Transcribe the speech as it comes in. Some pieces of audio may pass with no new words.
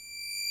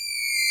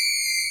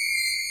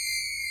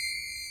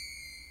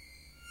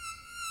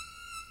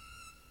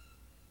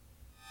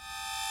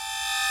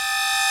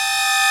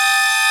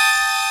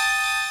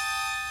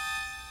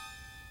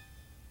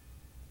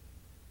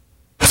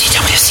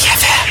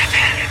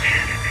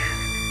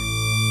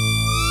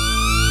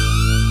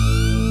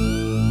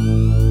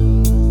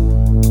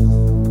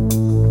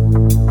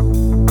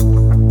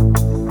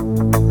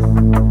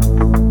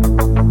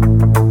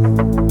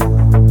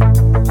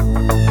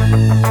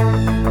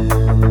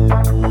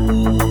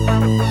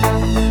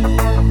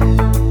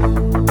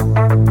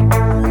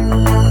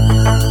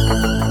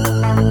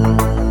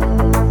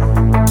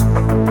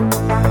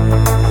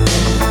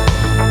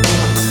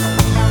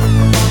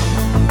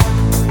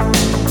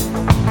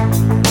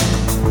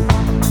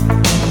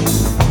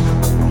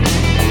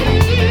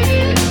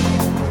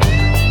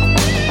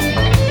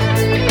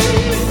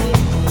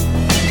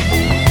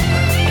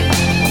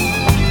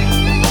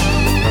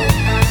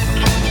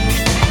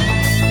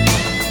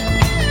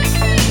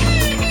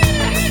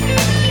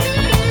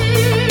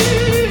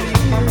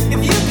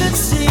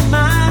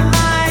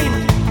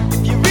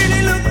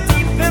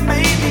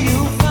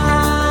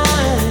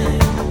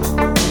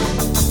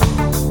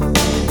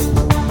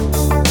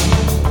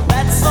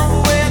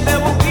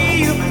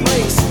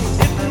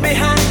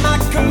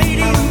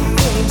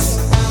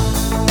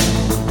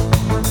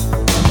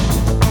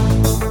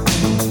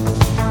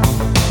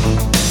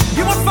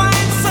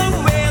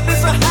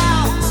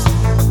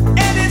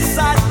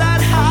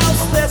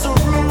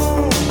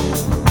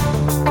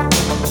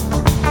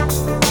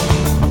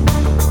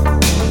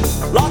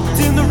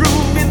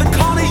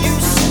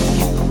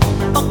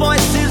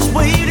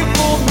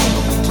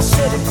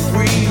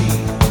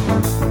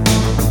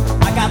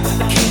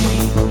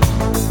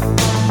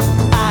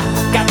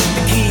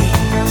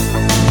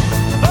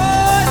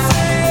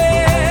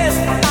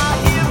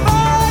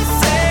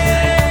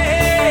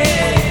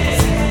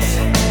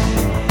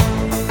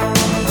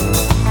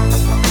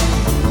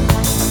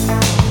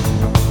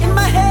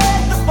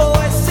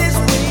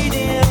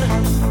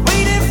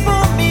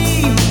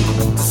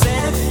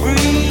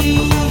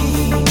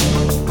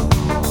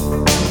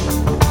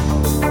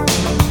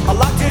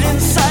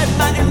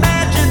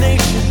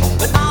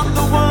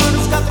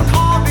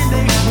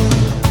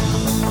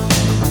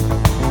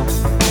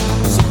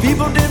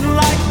People didn't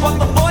like what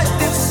the voice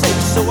did say,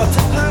 so I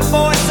took her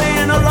voice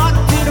and I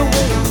locked it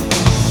away.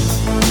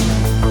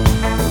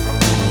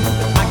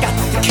 I got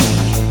the key.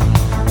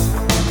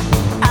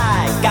 I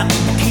got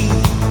the key.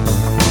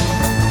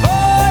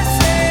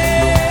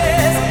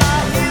 Voices, I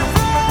hear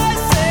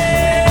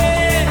voices.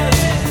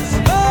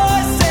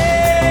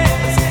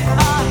 Voices,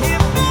 I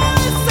hear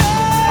voices.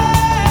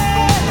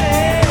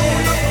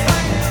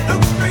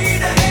 Look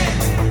straight ahead.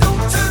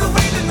 Don't turn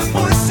away to the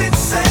voice it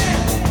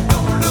said.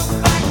 Don't look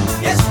back.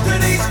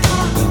 Yesterday's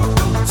gone.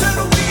 Don't turn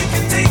away. You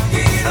can take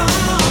it on.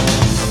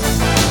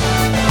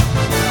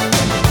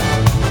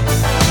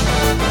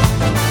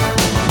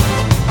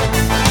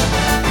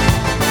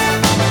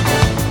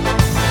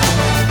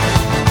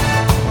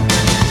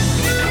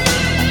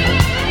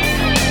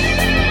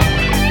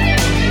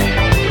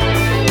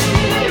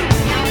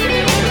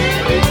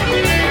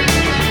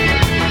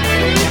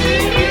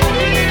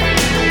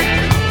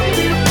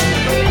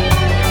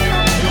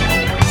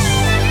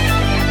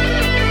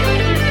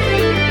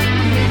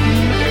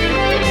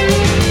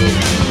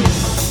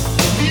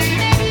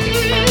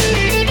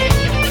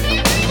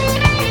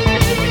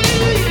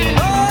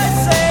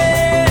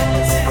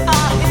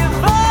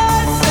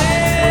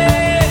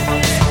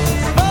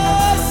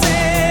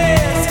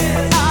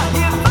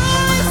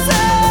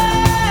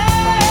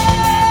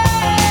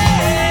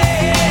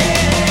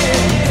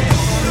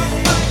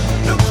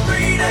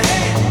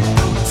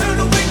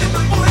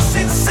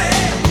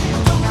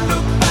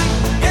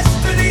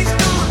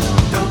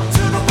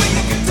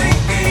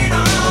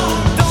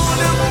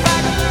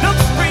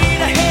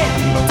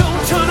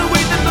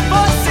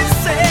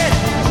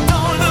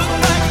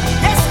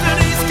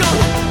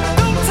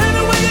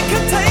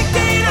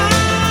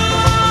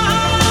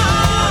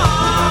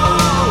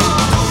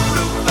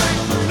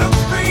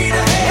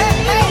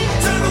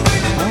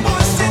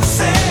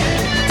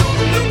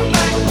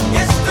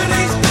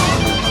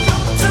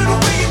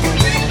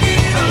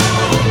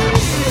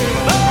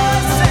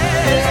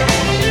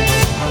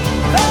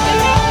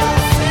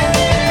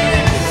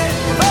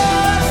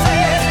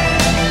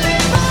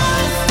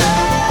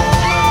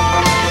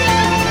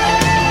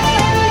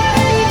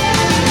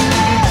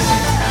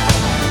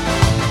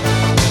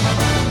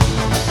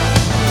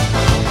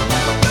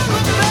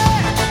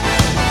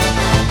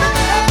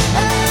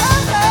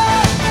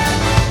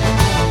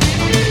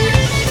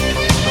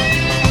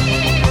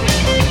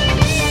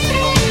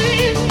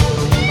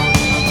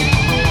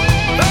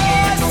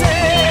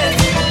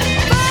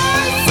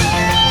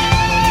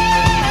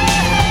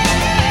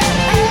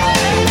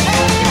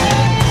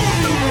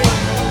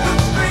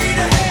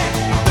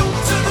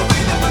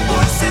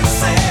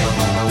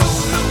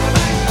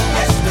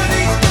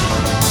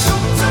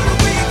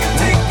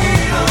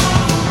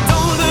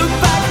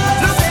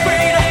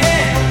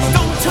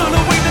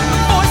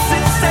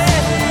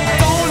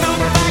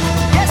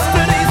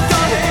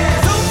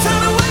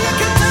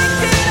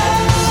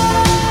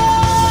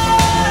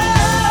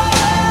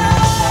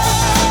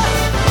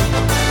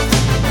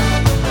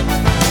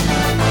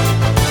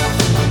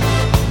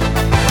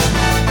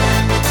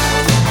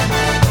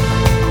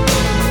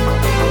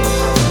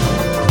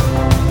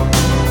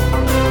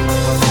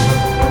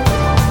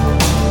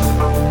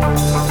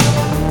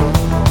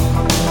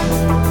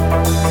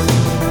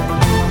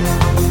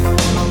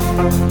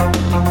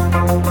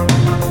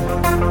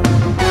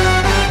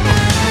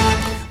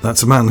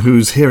 That's a man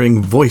who's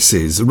hearing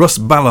voices, Russ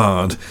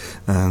Ballard,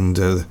 and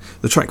the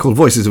track called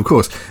Voices, of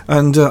course.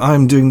 And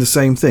I'm doing the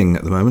same thing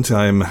at the moment.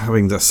 I'm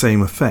having the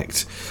same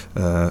effect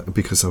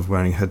because of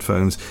wearing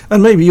headphones.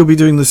 And maybe you'll be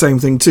doing the same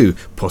thing too,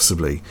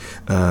 possibly.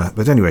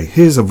 But anyway,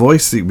 here's a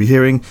voice that you'll be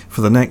hearing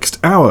for the next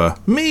hour.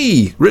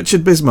 Me,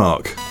 Richard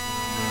Bismarck.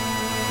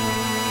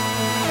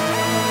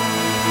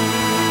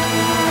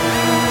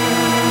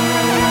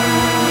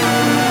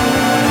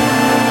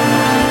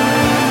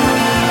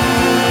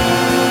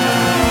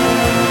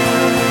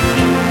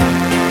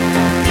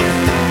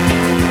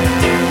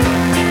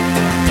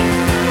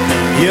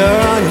 You're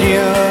on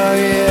your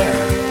ear,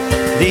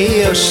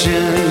 the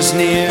ocean's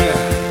near,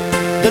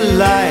 the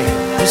light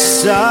has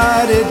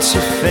started to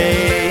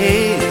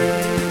fade.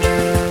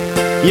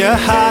 Your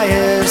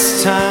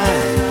highest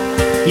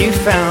time, you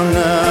found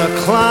the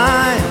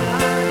climb.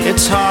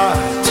 It's hard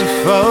to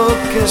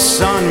focus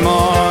on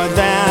more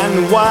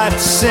than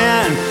what's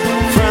in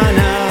front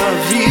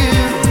of you.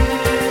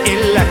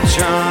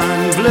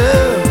 Electron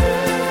blue,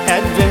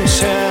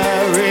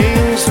 adventure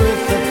rings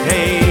with the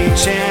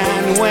page,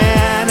 and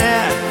when it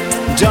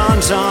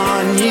dawns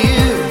on you,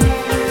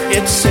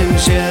 it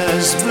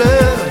singes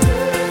blue.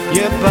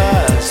 Your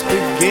buzz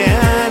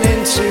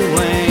beginning to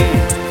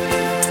wane.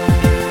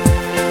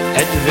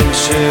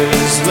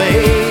 Adventure's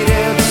laid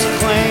its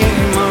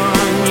claim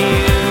on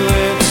you.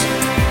 It's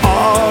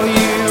all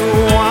you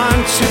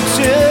want to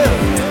do.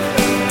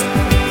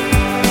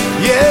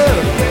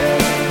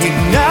 You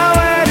know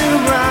where to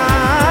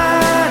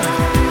run.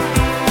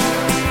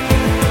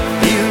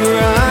 You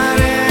run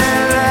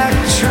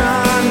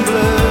electron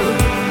blue.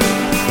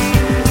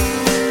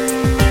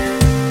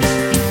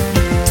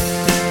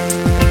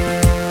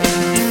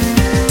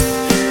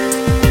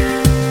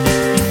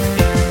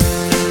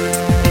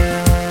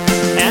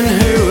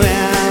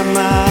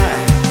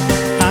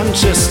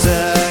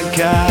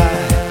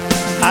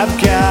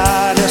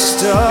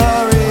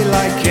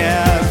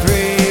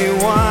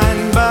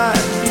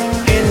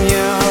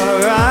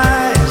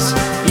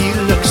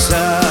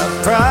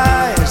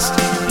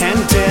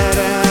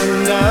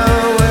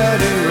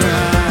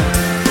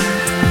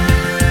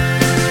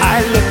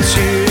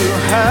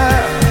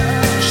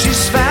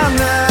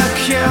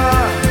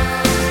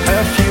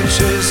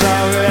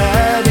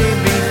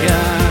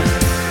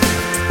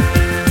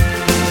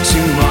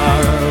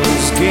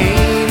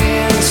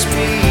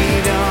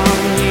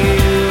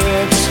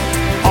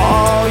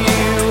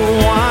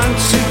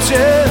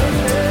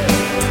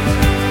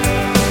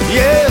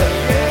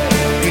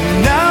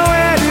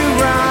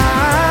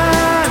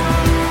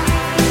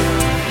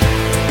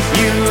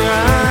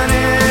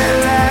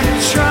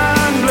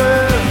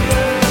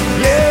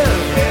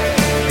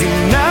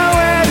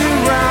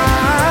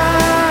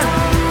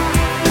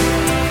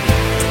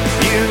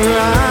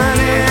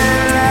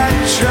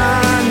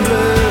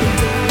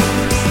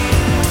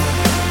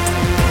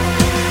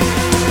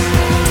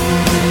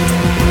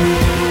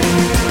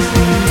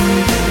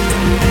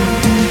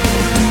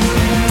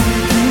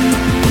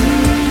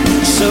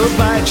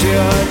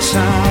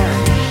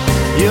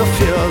 You'll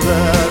feel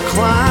the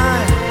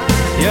climb.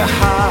 Your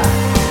heart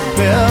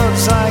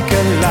builds like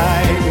a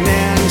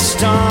lightning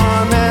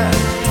storm. It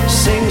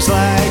sings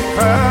like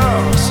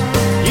pearls.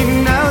 You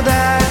know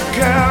that,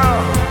 girl,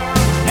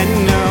 and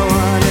no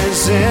one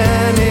is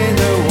any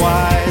the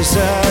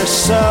wiser.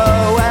 So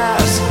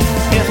as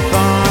if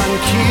on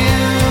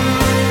cue,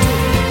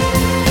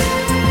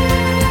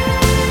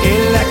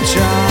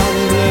 electron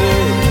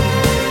blue.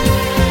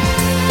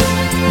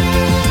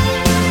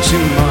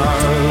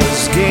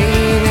 Tomorrow's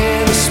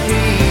gaining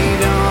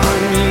speed on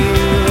you.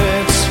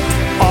 It's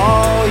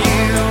all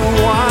you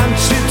want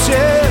to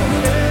do.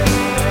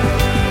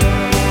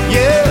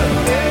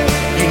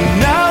 You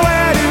know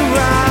where to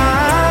run.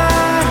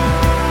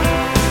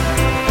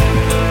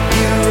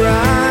 You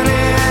run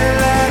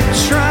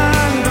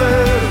electron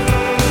blue.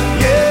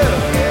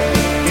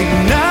 You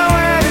know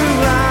where to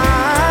run.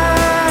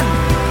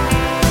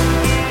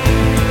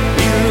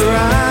 You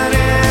run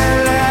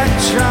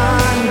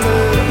electron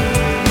blue.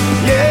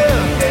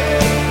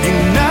 You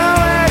know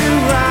where to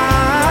run.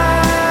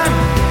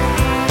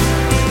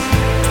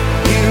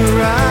 You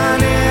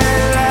run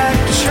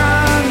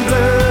electron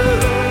blue.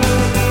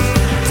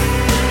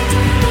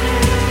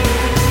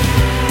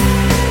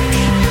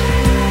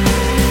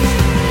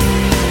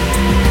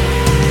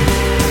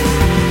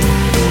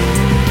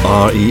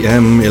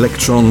 REM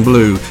Electron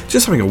Blue.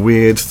 Just having a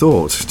weird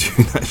thought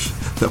during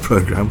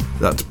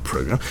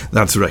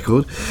that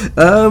record.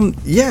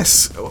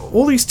 Yes,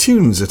 all these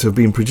tunes that have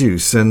been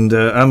produced, and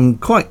I'm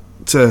quite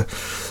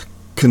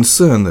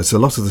concerned that a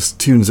lot of the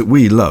tunes that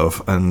we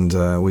love and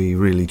we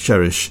really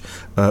cherish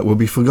will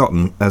be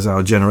forgotten as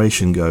our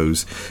generation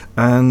goes.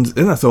 And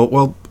then I thought,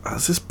 well,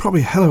 there's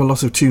probably a hell of a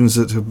lot of tunes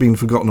that have been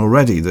forgotten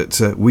already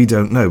that we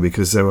don't know,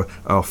 because there were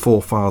our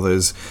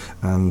forefathers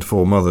and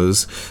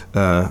foremothers.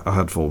 I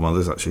had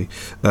foremothers actually.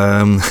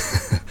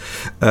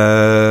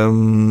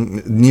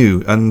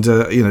 Knew, and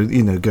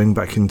you know, going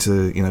back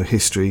into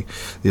history,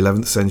 the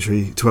 11th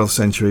century, 12th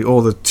century,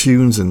 all the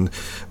tunes and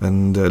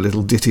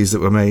little ditties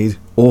that were made,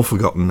 all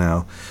forgotten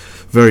now.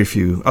 Very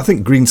few. I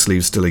think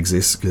Greensleeves still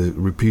exists,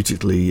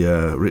 reputedly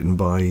written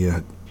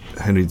by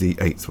Henry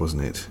VIII,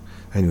 wasn't it?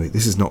 Anyway,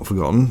 this is not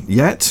forgotten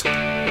yet.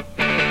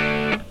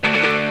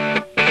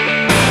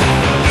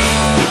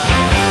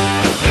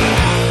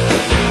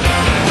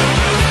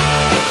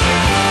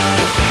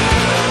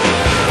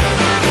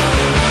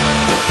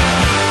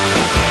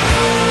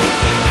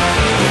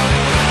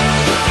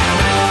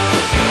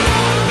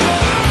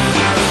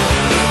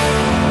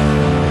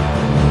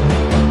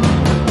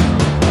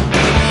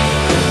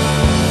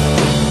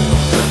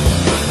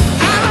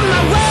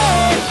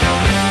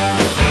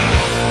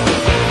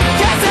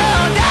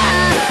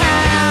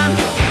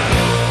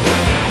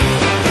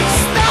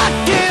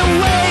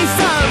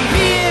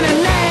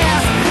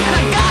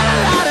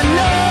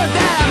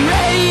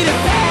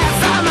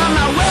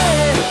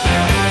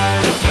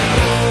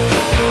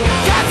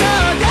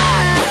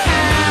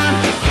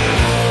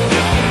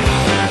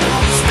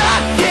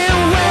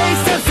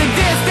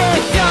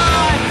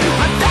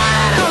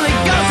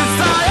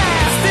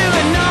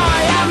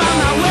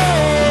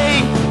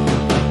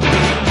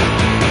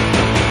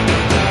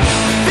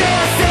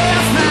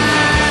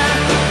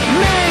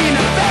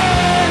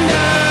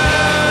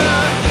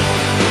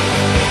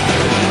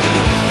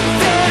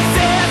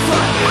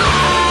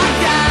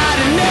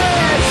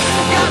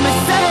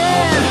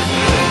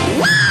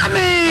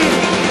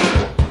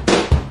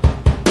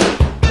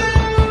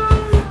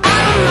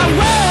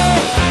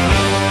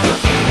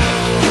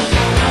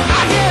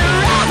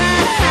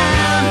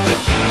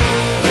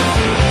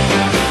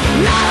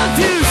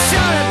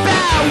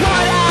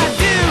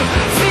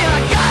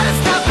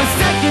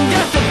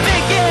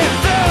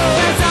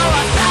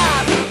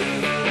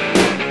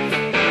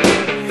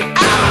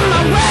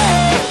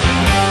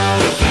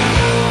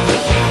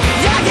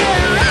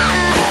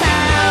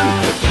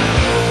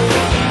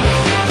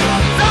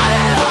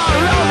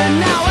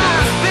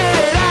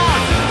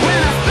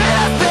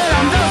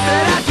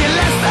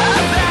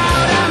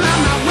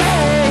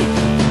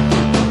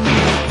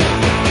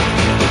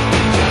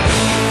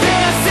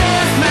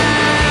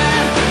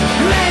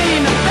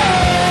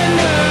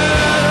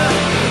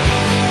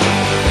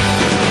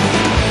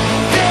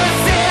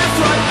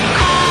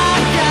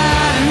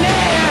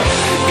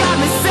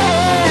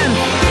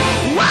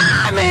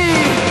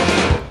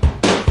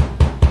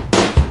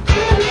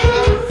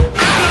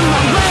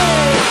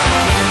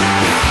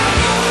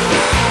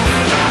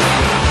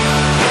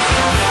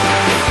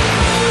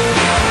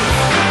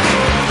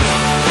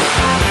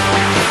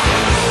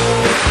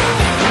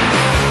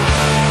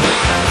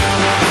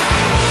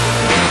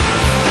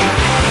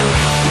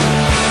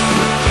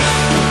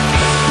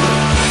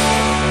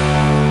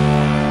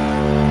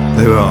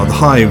 There are the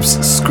Hives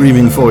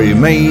screaming for you.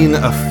 Main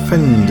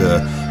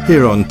Offender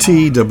here on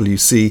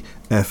TWCfm.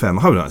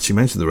 I haven't actually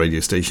mentioned the radio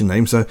station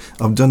name, so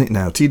I've done it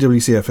now.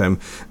 TWCfm,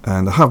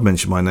 and I have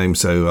mentioned my name,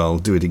 so I'll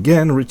do it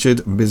again. Richard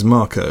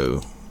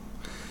Bismarcko.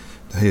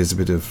 Here's a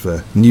bit of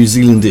New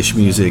Zealandish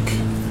music.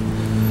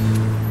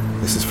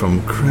 This is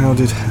from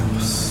Crowded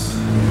House.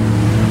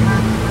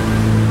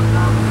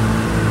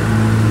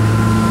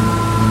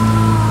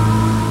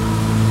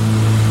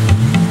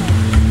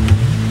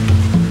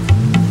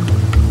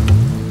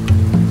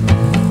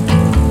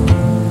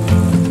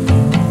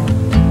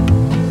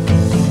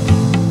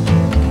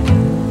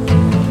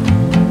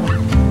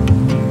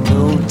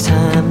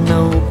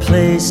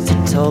 place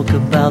to talk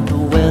about the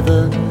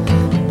weather.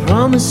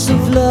 Promise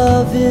of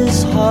love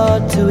is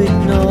hard to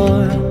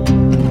ignore.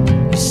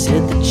 You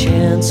said the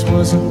chance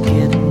wasn't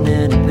getting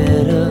any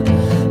better.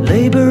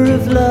 Labor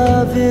of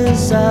love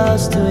is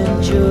ours to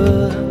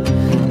endure.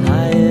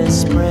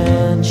 Highest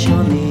branch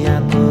on the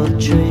apple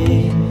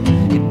tree.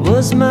 It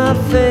was my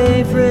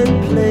favorite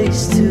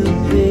place to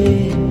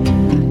be.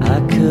 I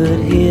could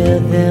hear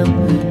them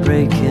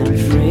breaking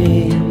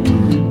free,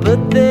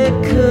 but they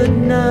could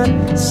not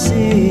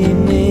see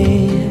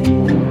me.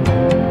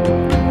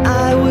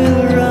 I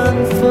will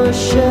run for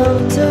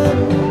shelter,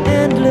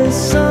 endless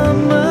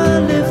summer,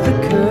 live the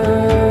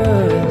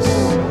curse.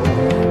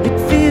 It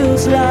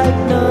feels like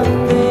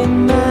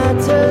nothing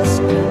matters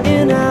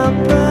in our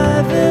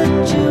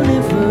private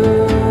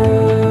universe.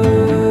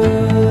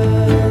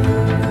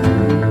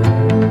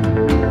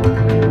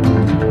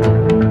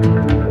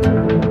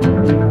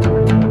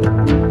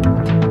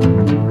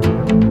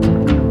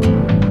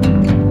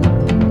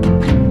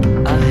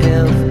 I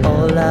have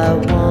all I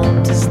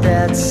want, is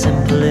that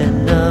simple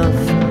enough? A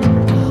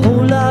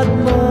whole lot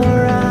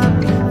more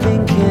I'm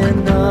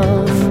thinking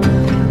of.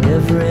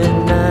 Every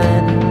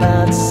night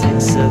about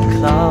 6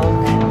 o'clock,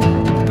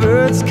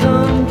 birds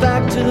come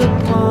back to the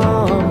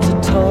pond to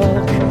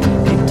talk.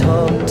 They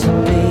talk to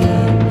me,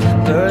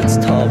 birds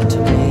talk to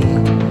me.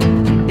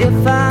 If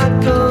I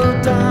go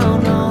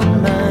down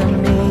on my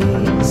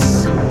knees,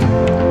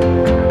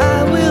 I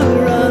will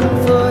run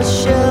for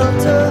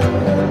shelter,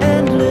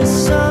 endless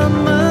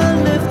summer,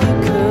 live the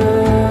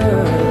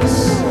curse.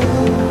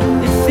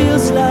 It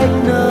feels like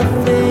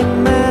nothing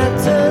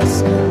matters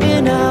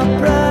in our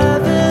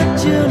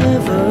private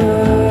universe.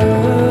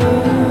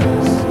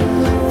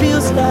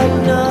 Feels like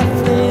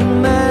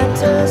nothing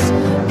matters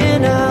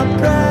in our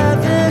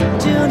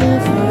private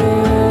universe.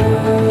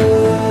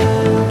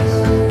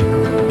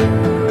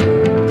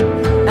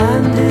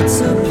 And it's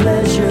a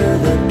pleasure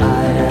that I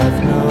have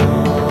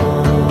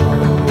known,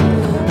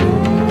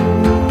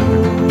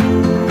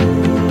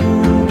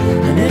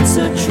 and it's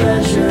a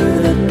treasure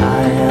that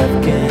I have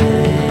gained.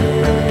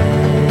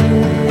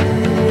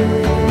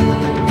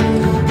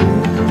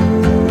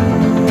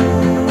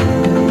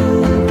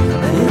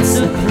 And it's a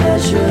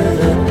pleasure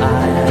that I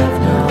have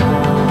known.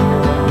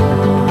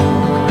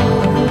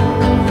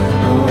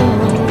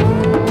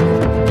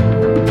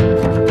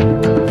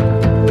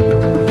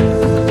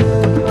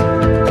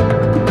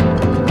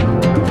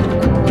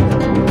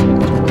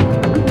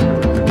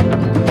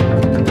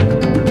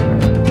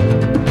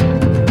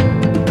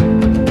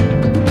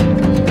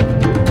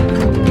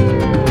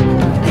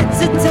 It's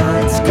a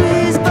tight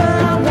squeeze, but I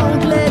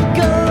won't let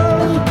go.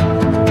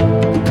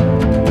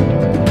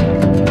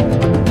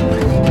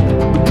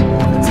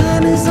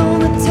 Time is on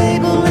the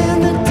table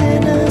and the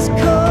dinner's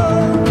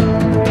cold.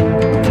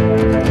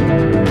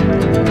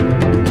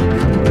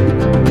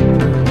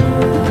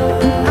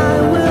 I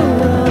will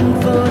run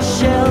for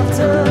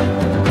shelter,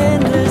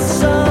 endless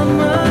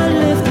summer,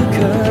 live the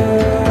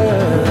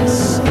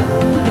curse.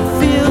 It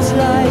feels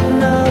like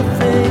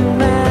nothing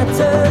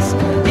matters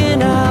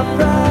in our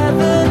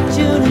private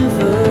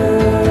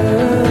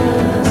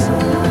universe.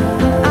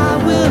 I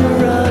will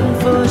run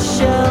for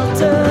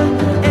shelter,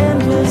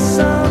 endless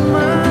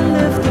summer,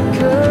 live the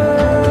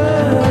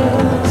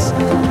curse.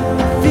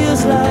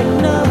 Feels like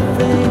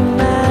nothing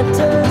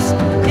matters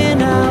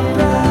in our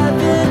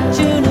private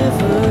universe.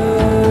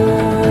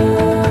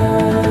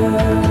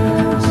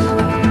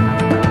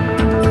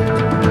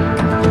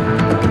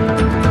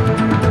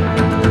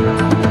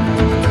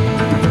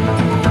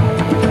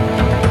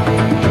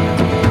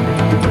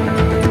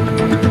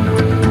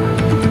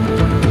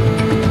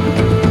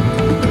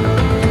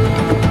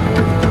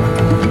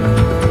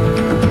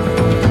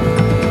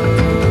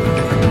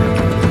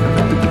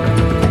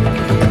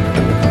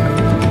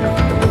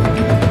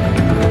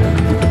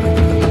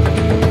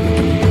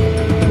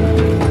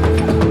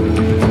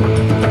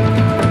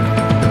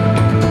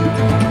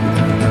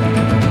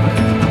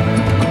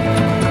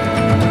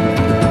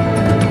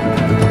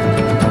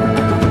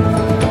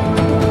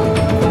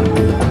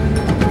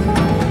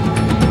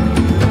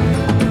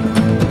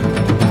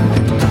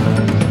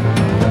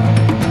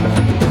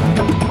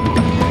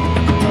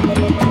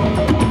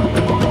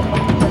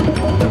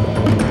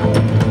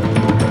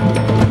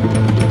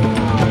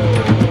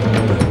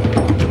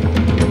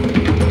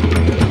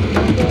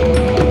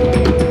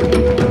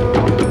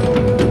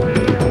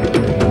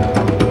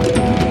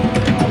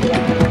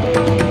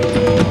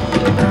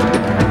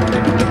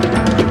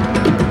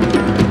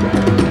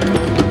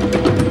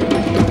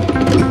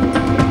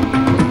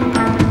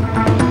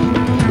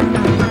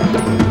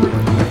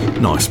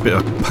 Nice bit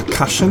of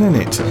percussion in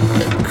it.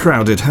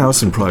 Crowded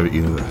house and private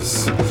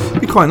universe.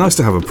 It'd be quite nice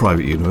to have a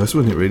private universe,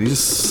 wouldn't it really?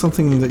 Just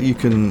something that you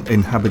can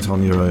inhabit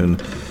on your own,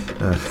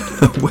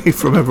 away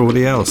from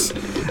everybody else.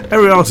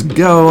 Everyone else,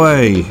 go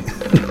away!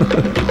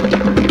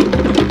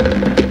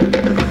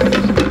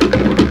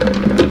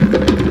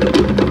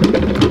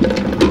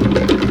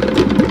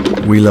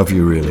 We love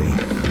you, really.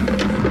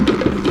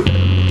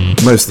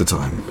 Most of the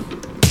time.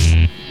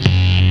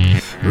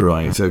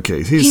 Right,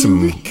 okay, here's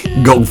some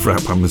golf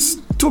rap I must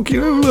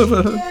talking all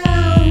over her.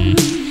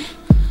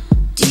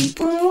 Deep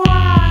and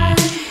wide,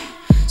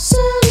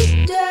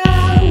 settle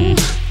down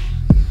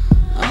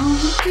on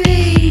the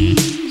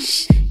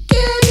beach.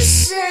 Get a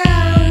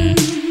sound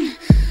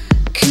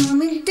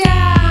coming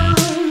down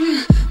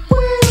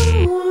with a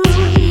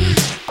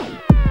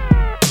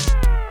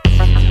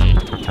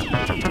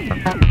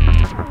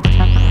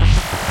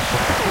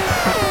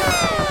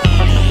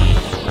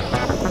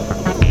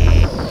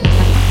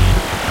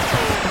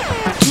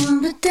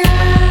jump it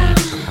down,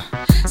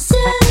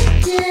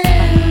 settle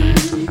down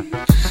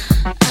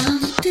on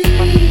the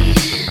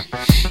beach.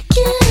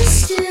 Get a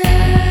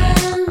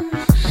sound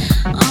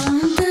on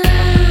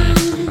down,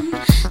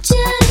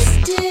 just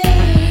stay.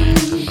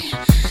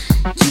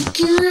 You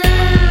can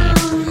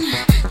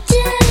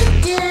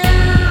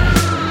down,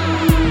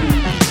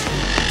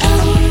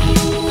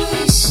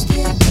 always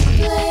step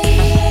play.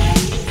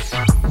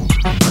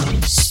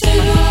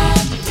 Spend all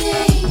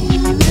day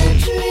in the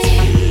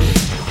dream.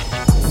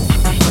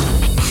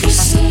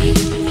 Crystal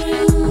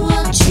room,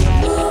 watch you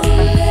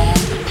rolling.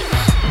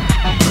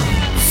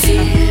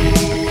 Feel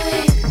the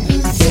weight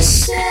of the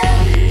sand.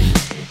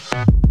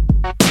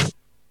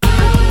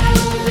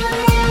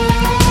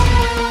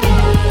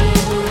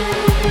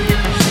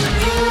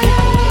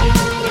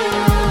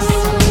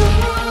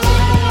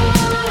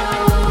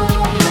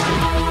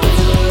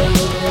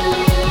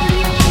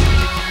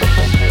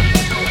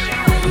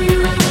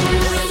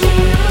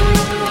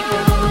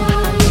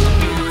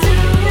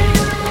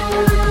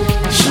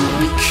 Here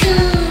we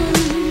come,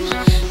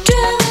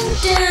 driving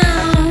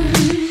down,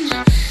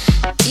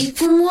 deep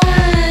and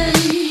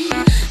wide,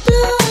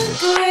 blue and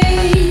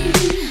green,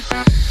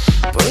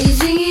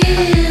 breathing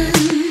in,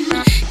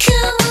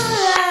 come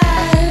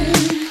alive.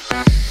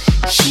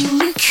 Here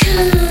we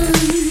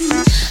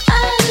come,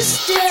 eyes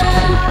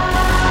down,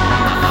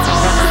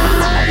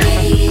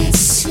 it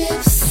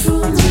slips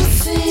through my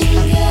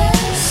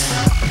fingers,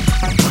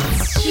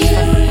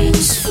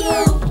 earrings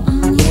float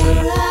on your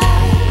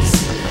eyes.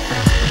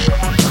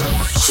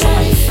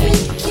 Try to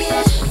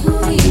forget who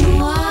you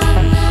are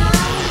now.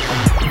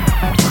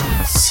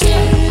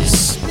 Scared of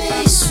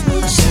space,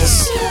 what you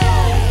say?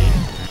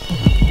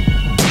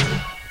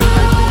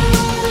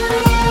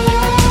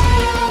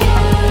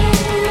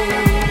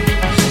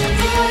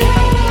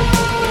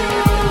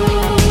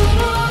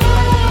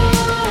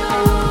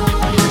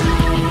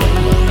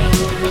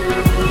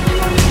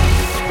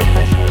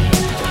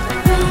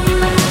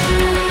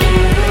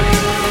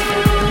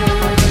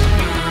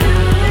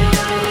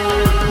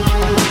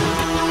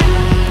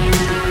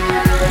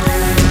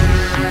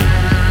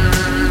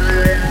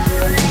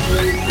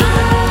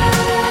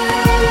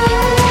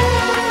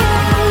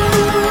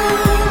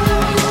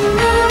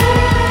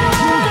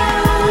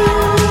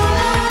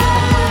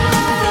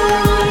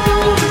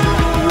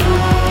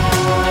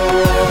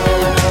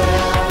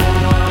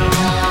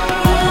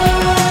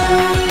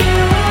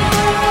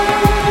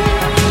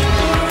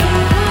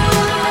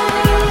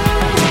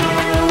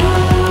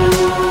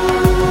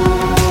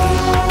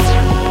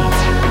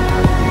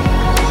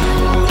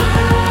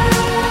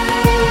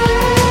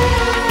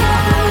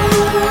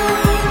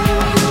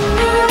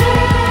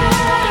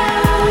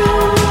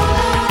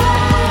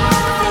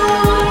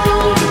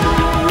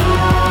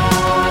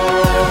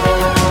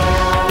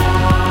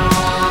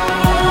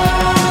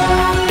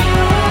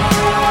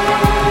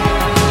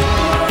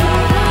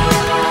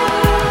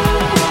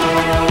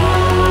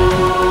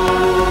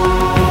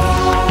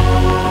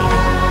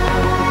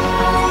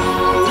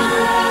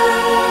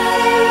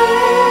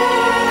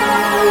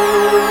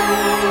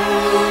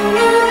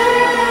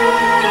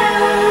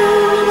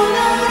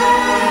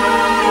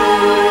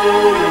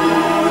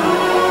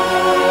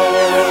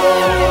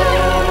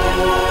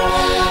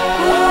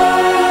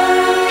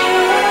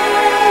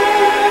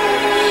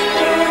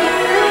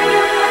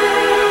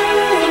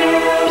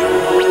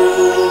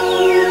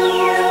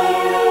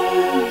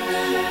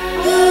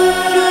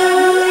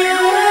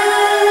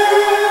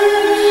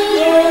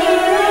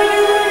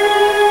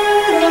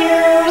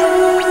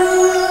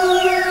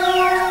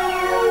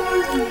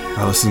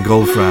 Alison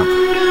Goldfrapp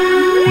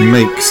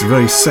makes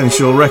very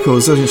sensual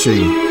records, doesn't she?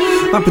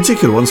 That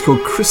particular one's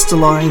called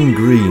Crystalline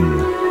Green.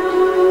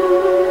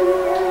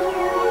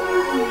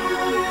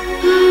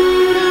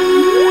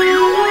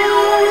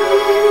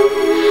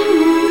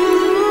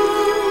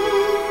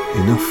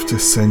 Enough to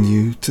send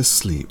you to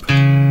sleep.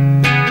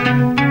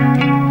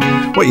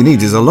 What you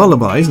need is a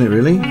lullaby, isn't it,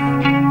 really?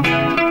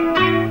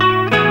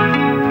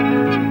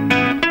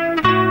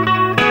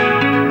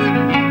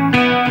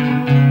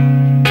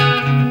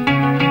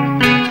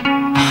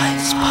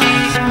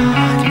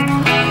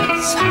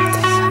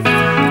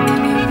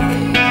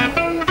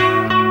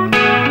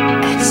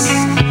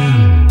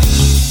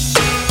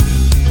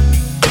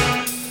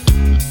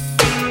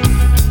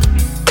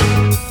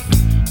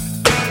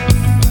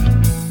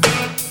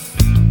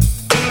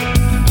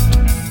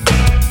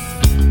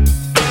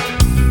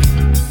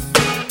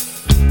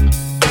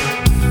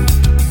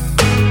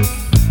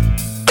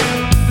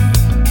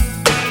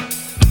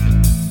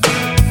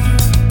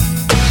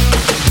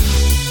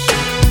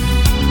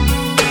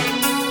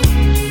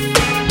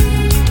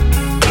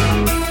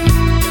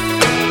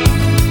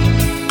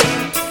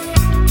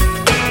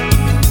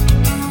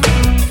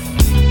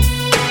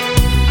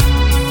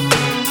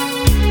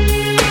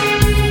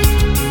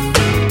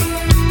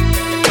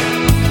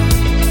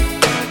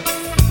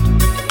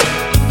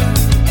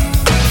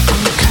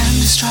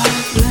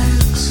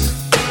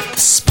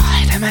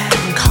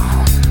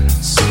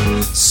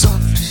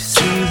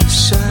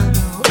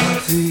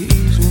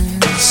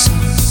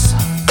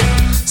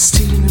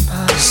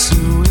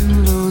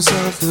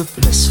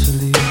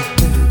 blissfully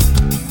dead,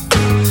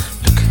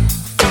 looking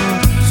for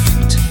the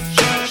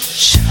vintage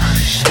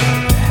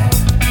shivering bed,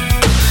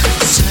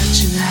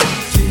 searching out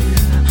fear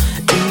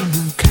in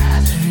the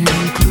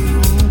gathering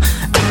gloom,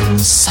 and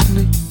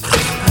suddenly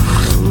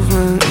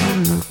moving in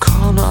the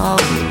corner of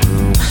the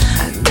room,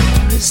 and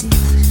there is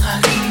nothing I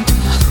can do.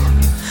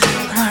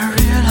 When I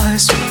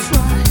realize we're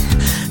right,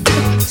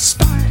 that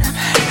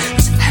Spider-Man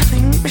is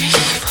having me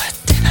for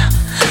dinner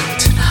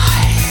tonight.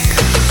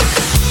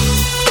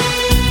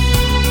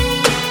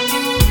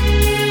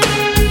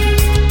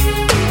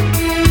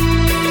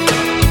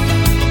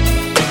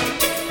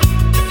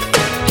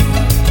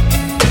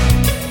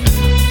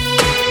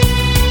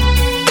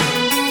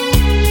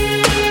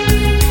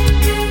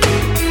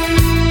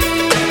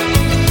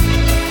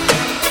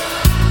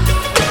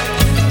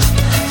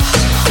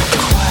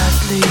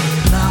 Quietly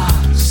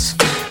laughs,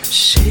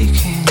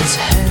 shaking his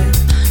head,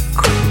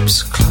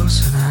 creeps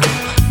closer now,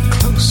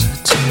 closer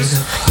to the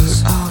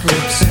foot of the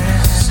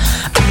bed,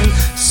 and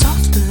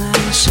softer than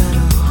a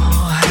shadow,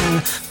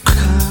 and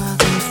quicker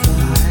than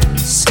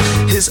flies.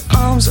 His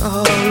arms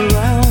are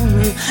around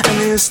me, and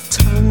his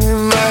tongue in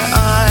my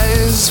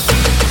eyes.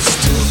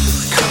 Still,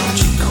 calm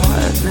and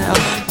quiet now,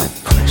 my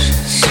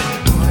precious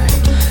boy.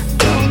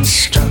 Don't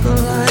struggle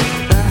like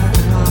that,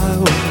 I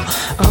will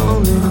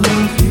only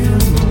love you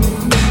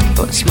more.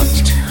 But it's much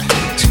too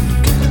late to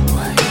get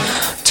away.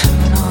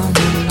 Turn on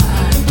the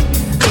light.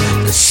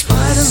 The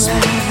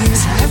Spider-Man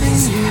is having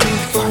you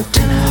for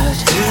dinner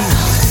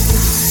tonight.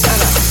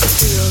 And I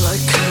feel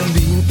like I'm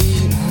being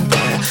eaten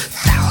by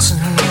 1,000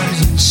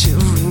 million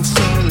shivering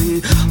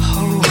furry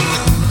holes.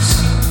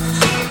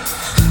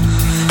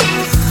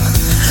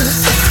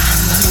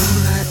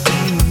 That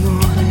in the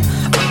morning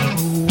I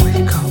will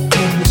wake up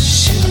in the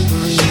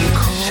shivering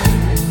cold,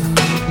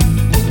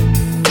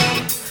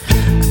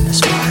 and the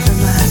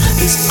Spider-Man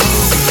is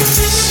always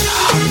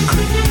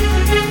hungry.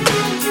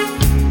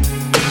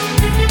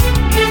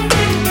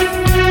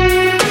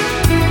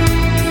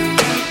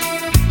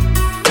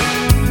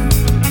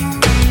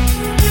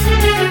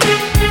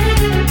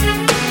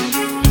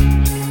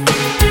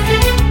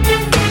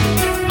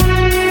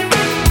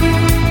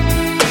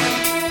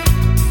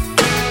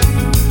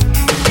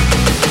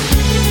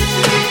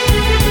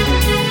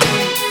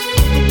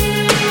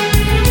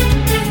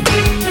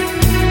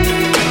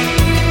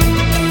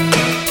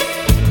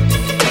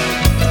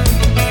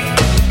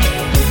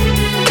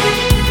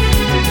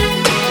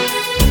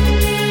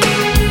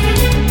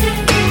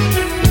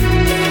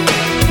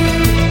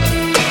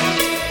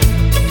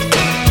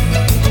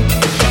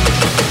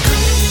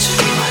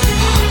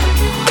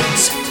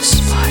 Set the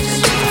spider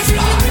to the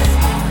floor.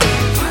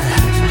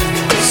 Whatever,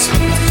 there's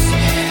something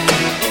here.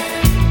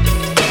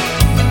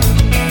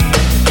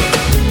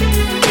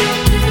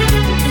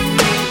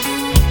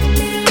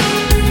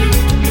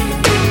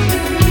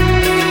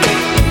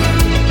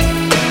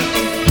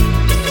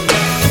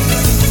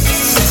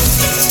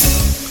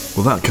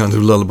 Well, that kind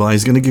of lullaby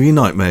is going to give you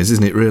nightmares,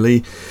 isn't it,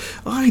 really?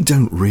 I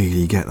don't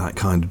really get that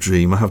kind of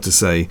dream, I have to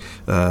say,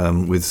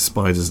 with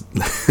spiders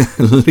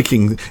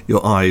licking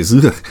your eyes.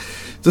 Ugh.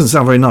 Doesn't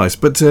sound very nice,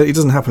 but it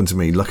doesn't happen to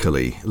me,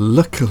 luckily.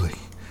 Luckily.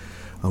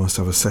 I must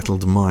have a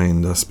settled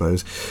mind, I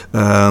suppose.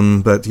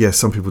 But yes,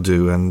 some people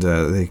do, and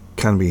they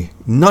can be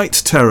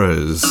night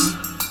terrors.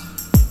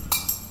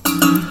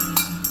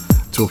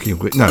 Talking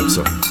of which... No,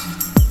 sorry.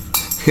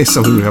 Here's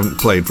something we haven't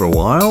played for a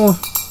while.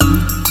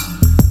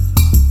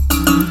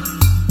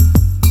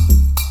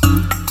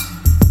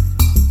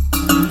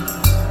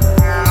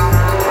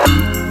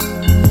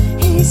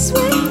 His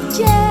sweet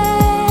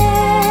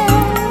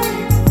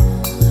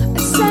a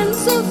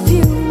sense of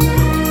humor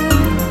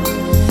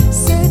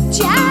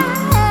suggests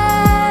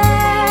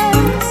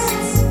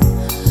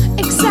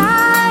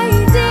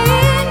exciting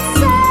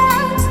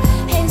sounds.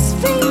 His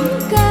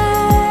fingers,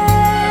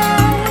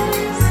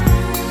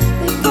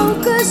 they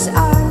focus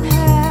on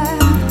her,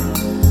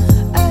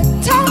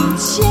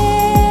 touches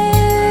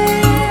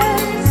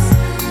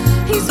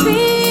his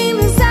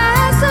feelings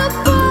as a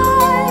boy.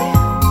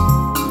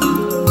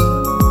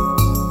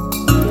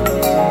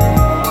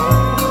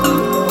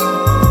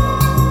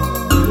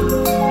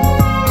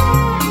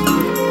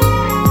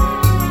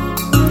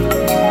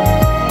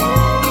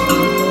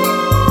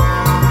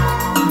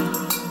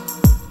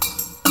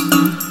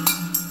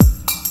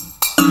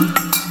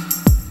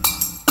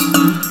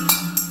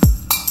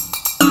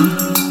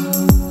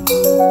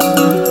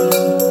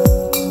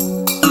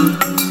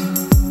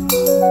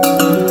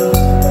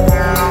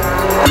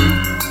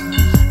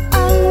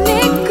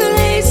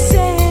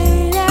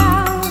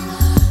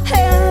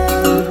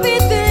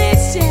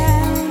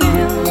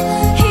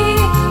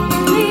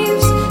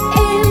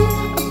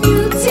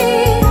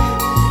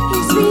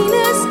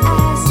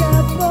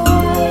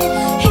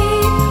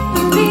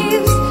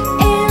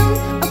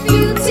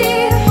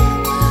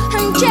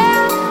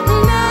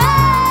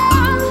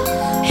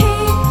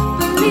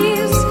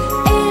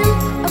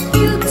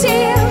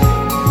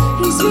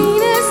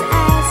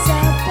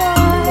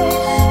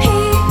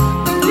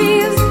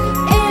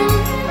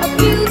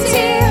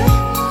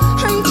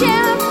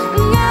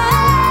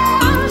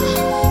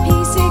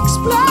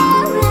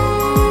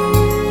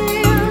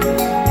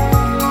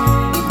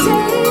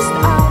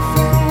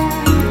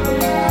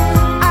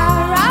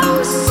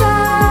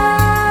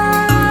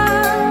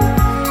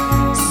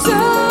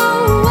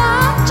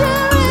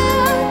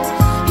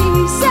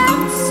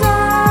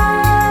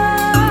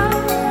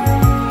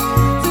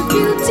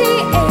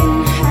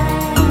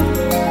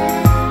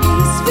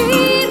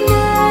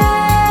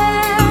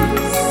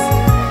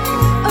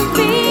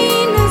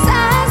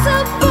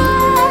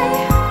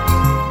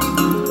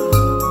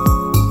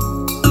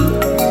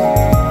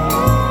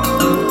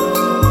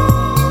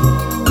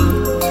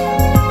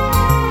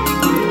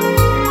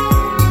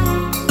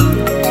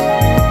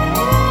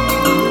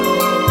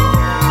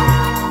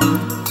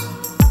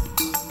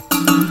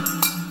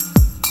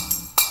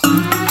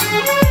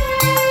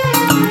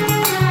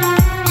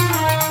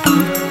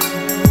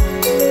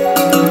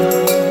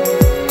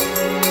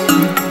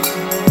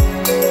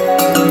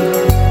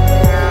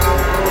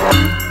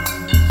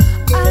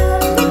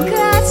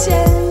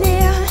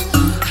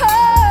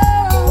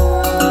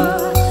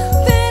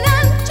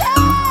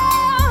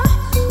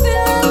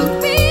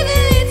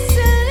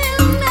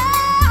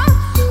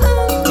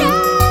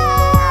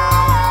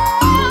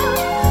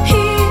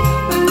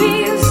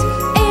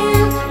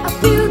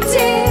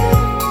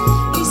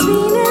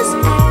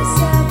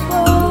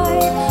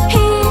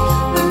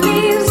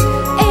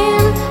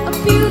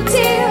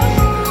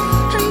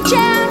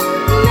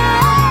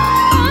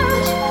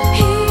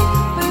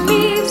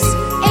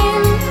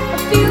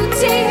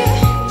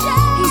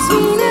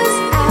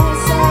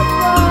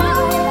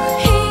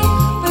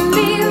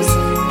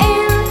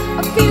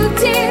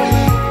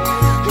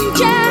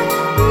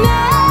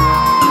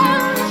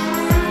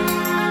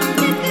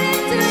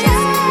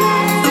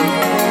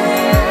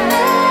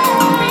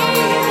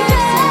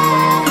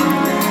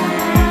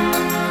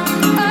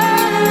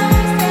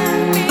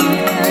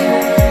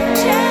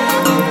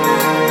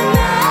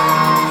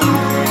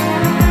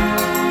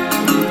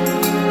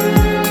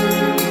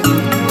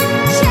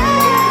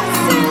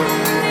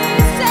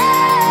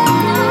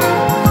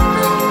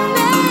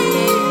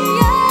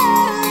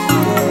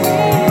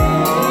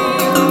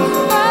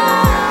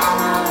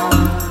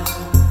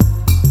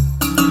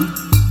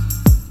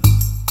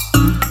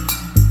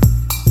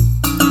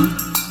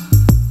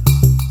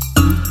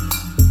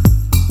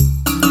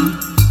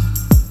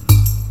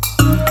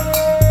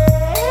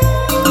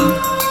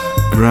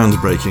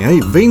 groundbreaking,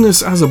 eh?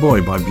 Venus as a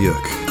Boy by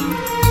Björk.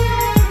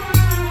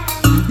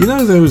 You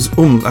know those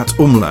that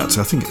umlaut,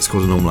 I think it's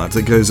called an umlaut,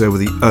 that goes over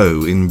the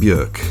O in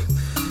Björk?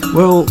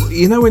 Well,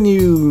 you know when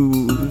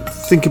you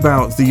think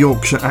about the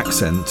Yorkshire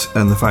accent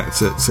and the fact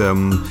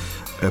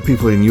that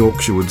people in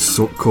Yorkshire would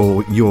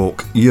call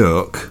York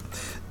Yerk,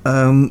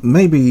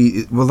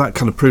 maybe, well, that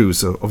kind of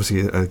proves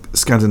obviously a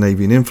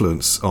Scandinavian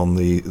influence on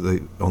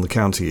the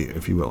county,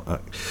 if you will,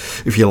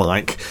 if you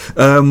like.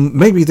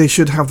 Maybe they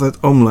should have that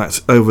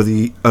umlaut over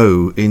the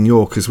O in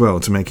York as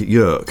well to make it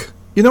Yerk.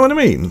 You know what I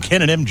mean?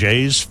 Ken and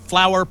MJ's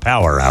Flower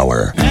Power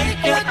Hour.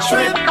 Make a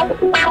trip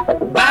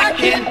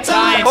back in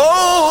time.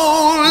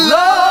 Oh,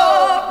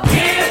 Lord,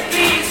 give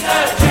me a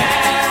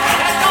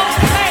chance.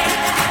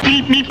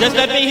 Just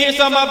let me hear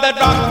some of that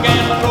rock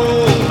and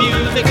roll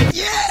music.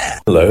 Yeah!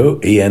 Hello,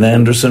 Ian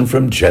Anderson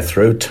from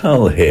Jethro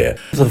Tull here.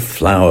 The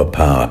Flower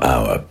Power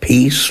Hour.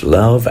 Peace,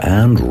 love,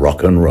 and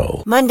rock and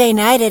roll. Monday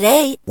night at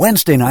 8.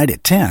 Wednesday night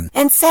at 10.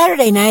 And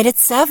Saturday night at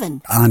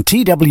 7. On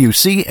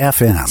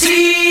TWCfm.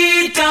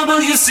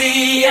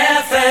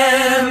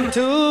 TWCfm.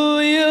 Do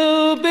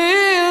you believe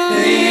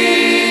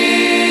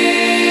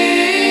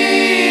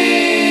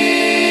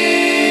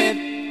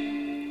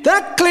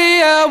the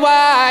clear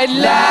white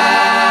light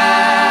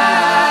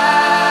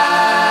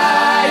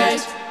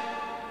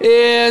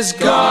is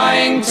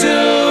going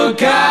to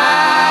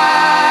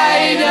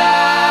guide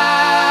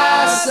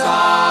us on?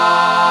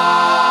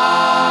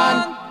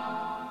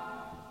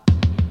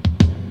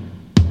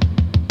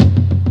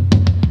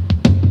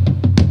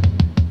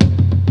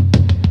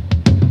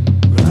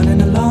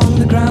 Running along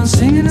the ground,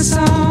 singing a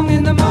song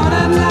in the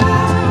morning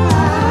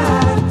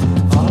light,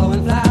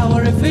 following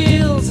flowery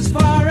fields as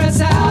far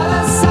as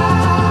our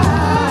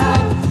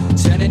side,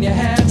 turning your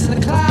head to the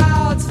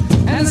clouds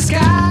and the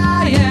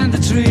sky and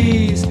the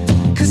trees,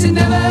 'cause you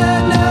never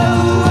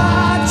know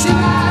what you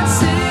might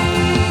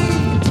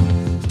see.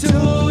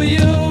 Do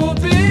you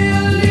believe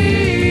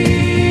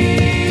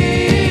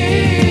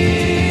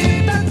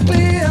that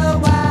clear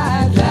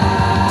white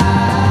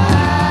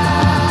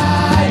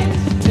light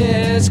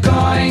is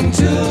going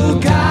to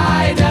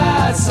guide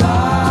us on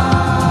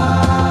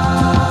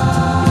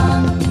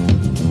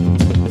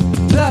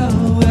the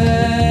way?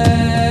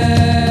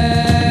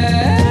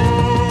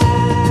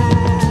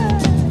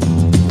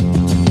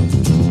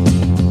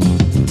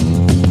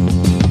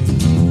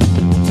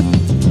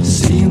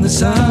 Seeing the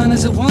sun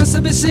as it wants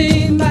to be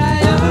seen by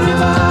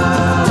everyone,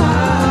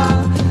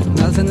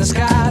 melting the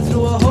sky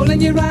through a hole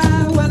in your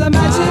eye where the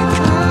magic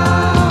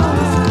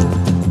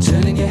comes,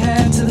 turning your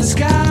head to the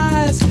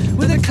skies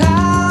with the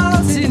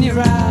clouds in your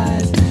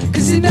eyes,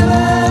 'cause you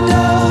never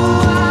know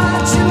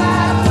what you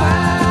might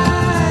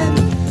find.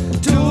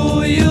 Do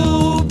you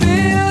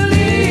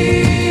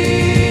believe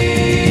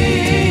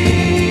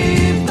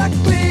the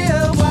clear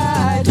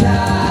white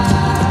light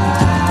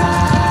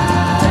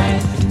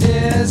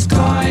is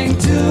going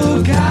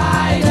to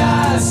guide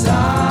us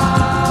on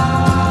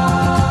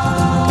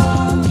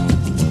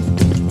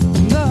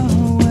the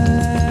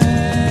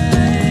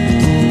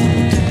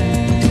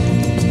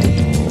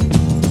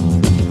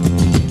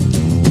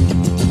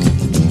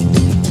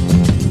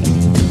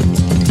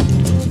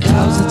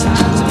Now's the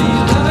time to be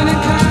loving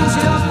and kind to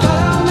your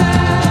fellow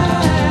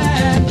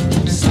man,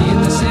 seeing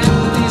the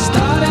sympathy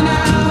starting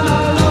out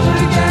all over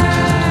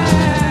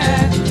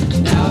again.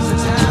 Now's the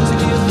time to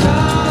give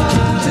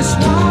love just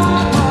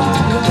one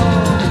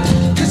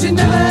more, 'cause you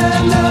never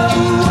know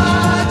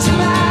what you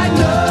might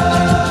know.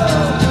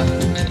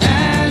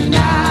 And I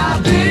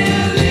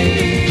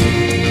believe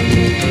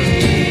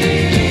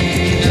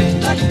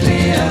the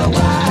clear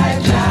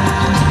white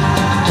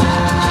light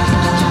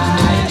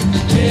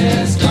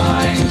is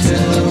going to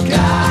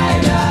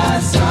guide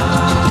us on.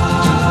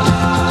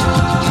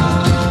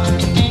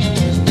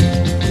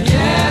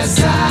 Yes,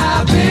 I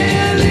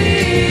believe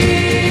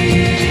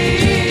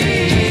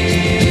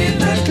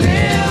the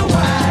clear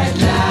white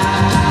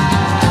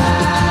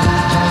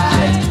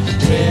light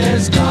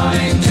is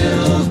going to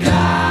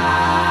guide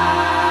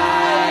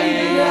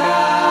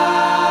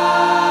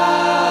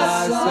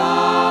us on.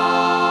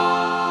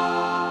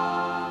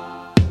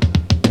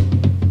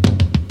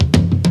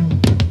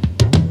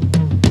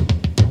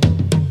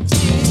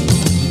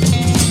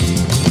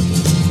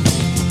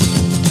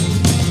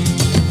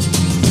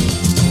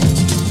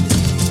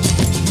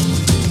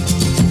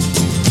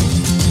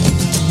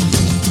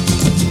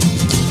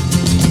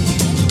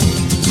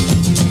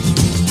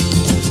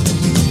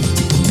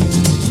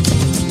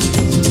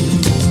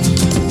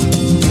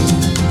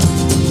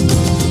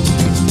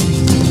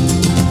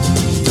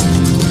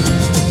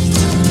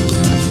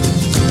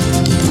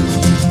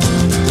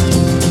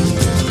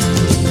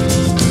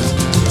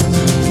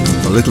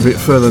 A little bit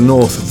further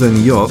north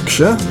than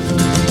Yorkshire.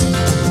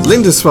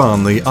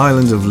 Lindisfarne, the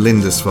island of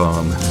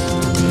Lindisfarne.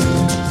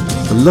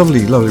 A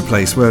lovely, lovely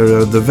place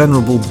where the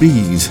Venerable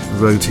Bede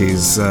wrote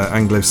his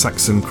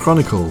Anglo-Saxon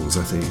Chronicles,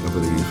 I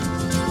believe.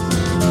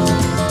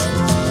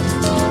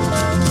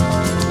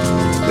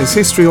 There's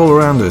history all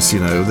around us, you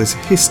know. There's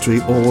history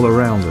all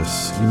around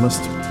us. You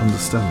must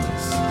understand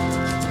this.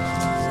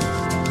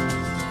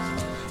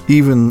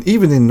 Even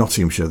in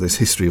Nottinghamshire, there's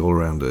history all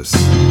around us.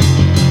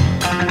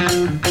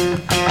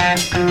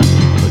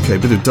 Okay, a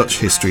bit of Dutch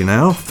history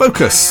now.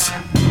 Focus!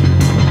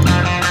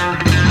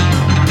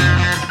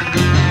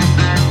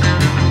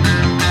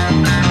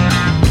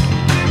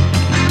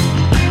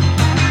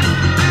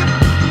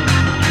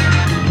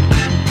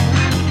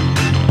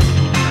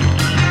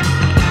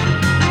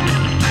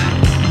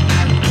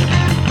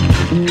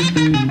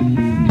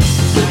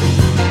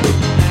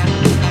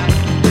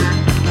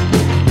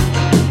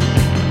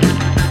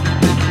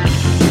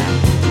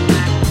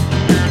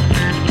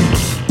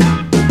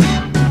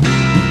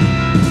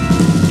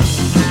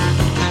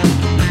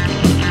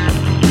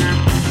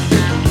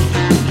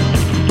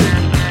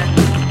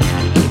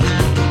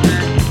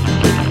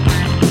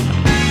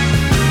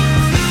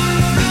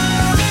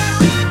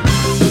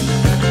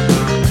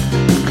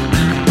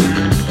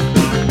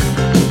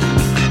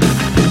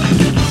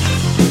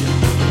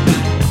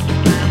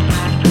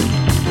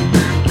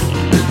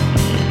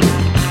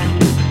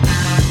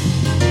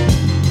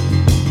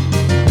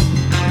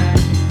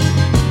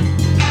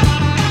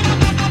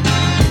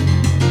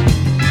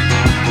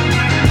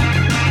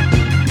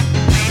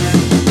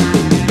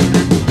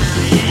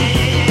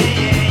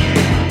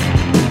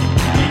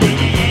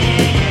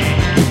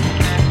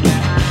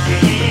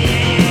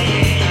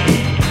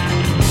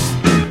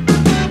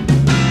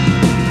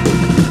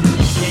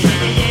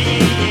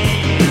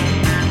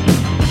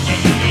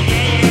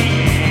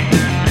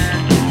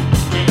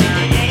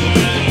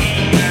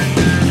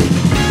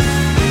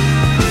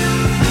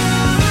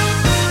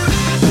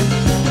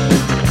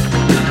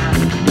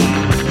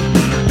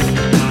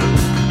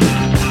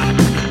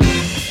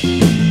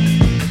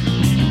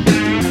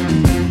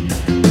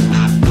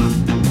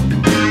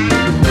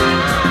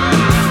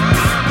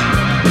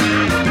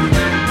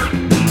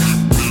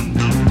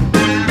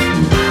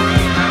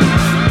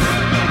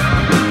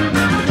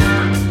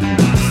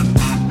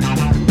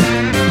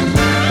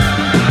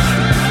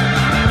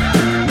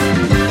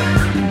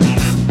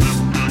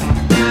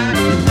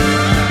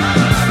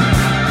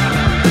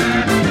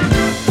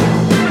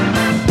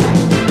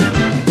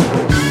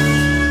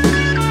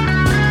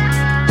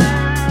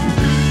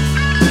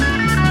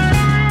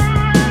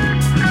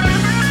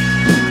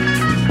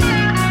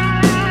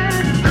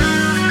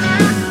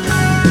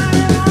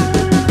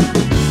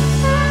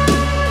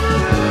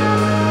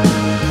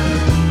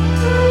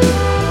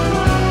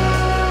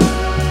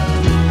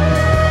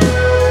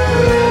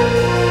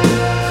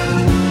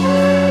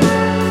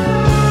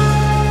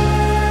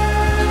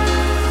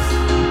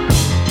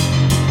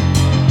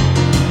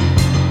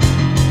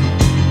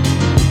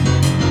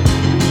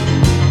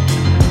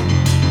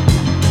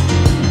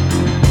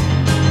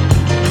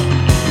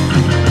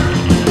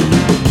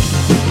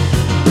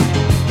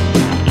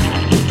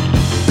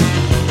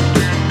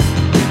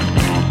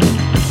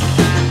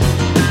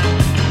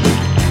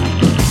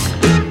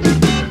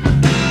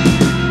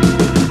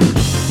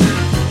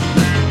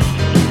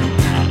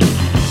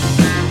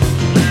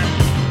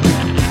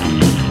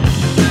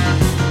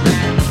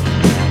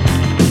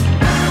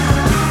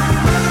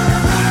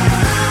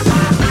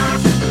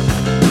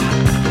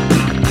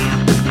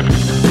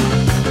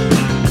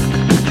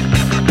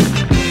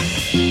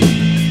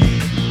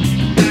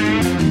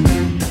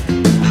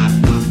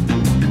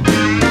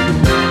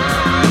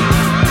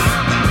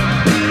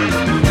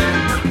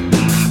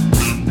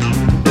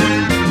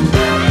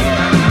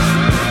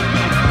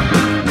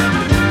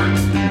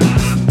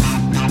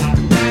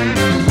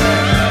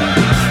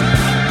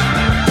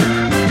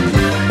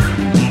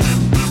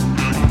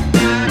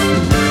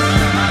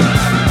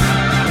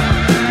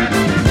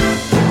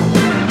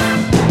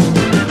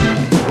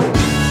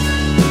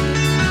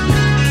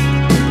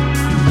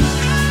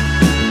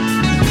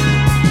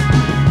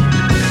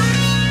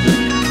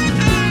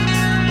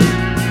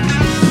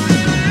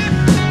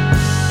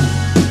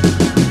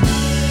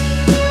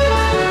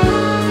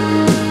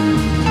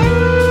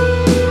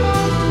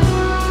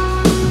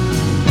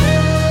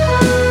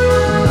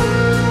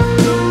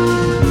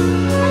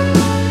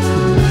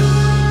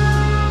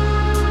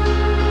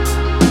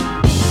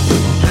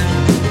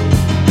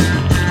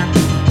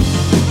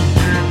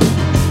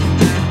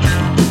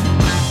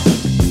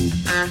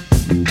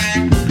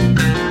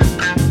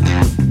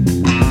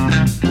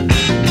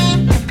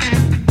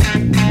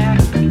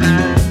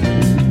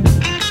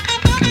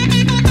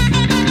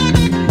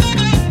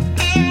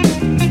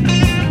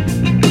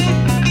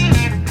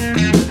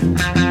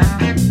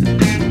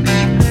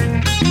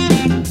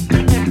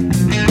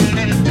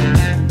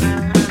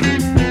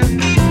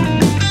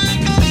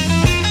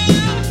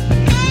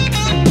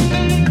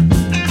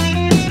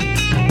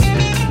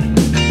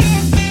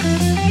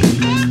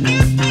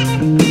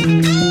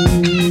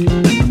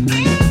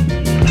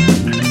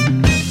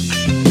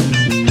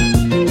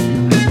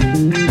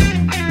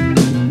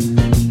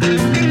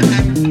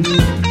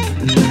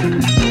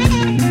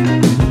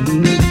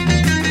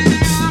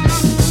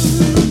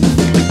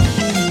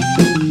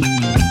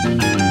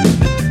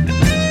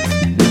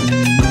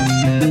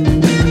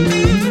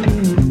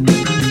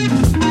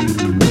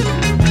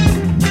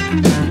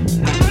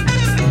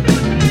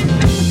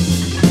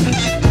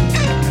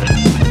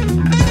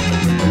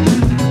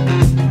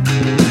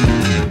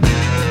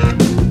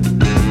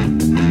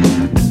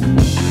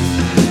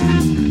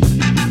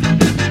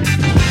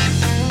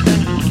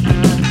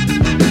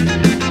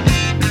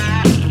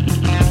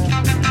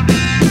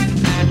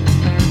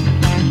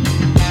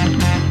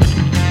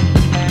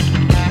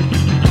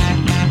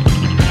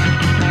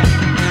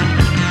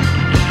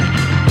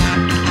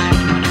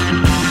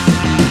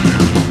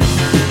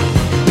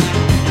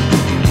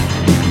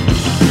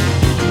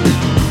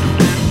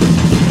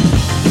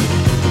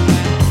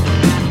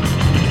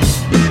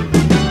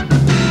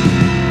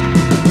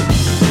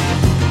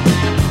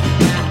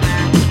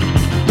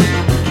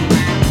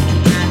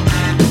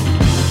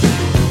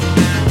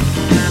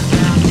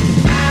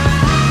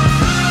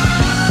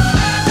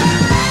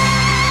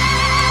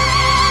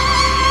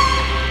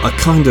 A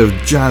kind of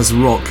jazz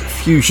rock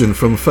fusion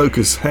from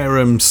Focus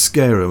Harem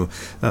Scarum.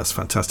 That's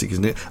fantastic,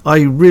 isn't it?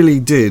 I really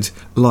did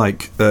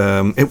like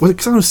it. Well,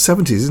 it's kind of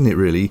 70s, isn't it,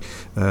 really?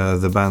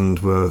 The band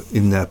were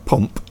in their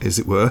pomp, as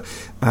it were,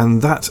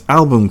 and that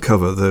album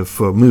cover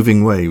for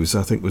Moving Waves,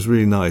 I think, was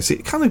really nice.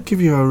 It kind of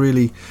gave you a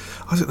really,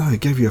 I don't know,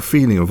 it gave you a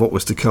feeling of what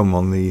was to come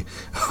on the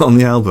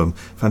album.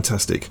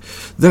 Fantastic.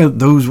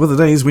 Those were the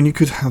days when you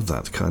could have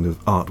that kind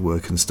of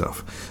artwork and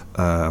stuff.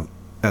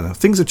 And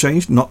things have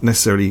changed, not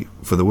necessarily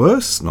for the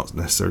worse, not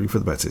necessarily for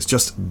the better. It's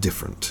just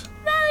different.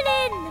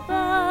 Rolling the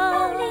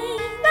ball,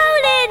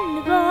 rolling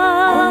the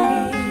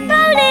ball,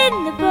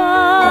 rolling the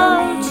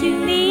ball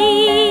to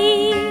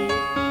me.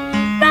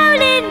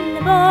 Rolling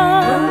the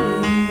ball,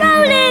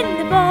 rolling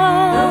the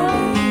ball,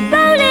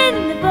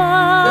 rolling the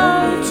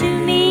ball to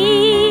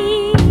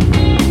me.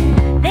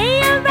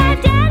 They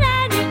arrived at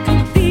an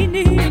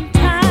inconvenient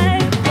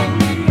time.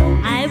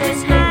 I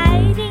was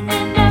hiding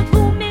in the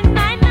room in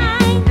my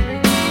mind.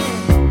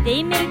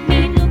 They made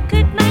me look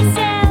at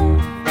myself.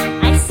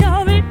 I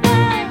saw it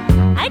well.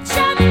 I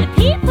shut the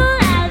people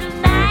out of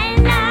my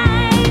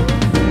life.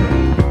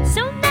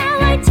 So now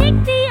I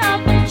take the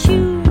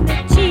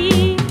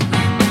opportunity.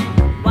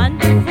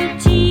 Wonderful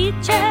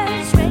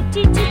teachers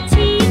ready to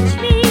teach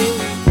me.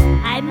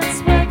 I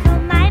must work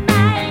on my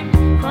mind.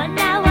 For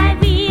now I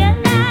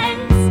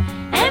realize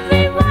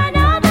every one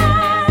of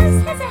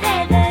us has a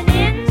heaven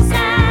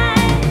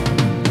inside.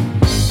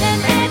 Them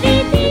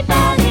heavy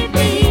people hit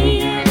me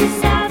in a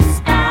soft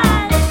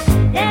spot.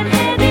 Them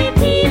heavy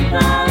people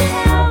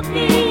help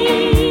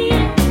me.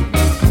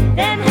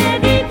 Them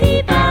heavy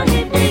people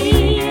hit me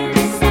in a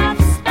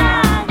soft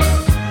spot.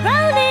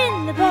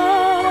 Rolling the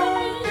ball,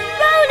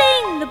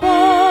 rolling the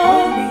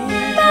ball,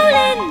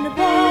 rolling the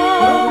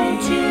ball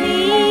to me.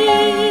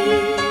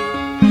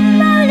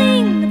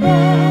 Rolling the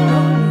ball,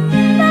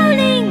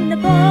 rolling the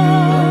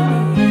ball,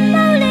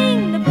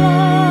 rolling the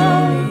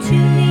ball to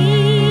me.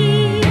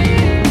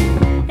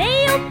 They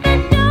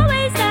opened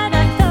doorways that I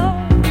thought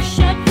were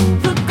shut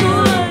for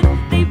good.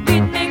 They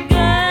bid me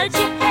God,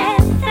 you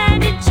have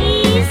found a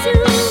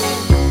Jesus.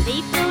 They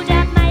filled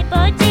up my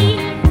body,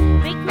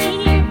 break me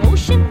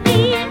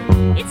emotionally.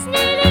 It's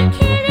nearly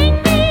killing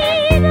me,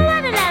 the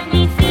one that left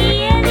me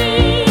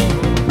feeling.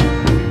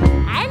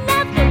 I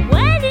love the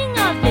wording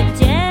of the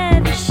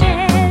dervishes.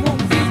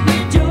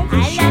 I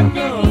love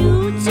the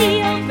beauty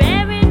of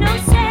wearing no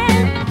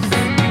sense.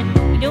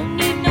 We don't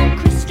need no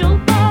crystal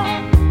ball,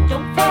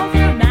 don't fall for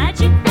a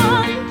magic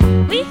wand.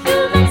 We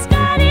humans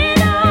got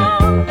it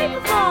all, we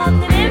perform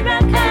the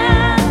miracles.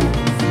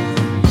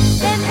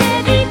 Them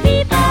heavy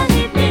people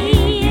hit me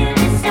in a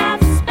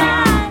soft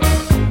spot.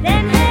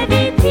 Them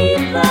heavy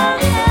people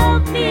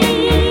help me.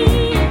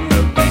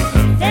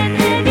 Them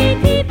heavy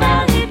people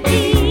hit me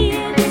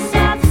in a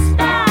soft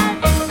spot.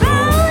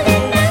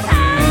 Rolling the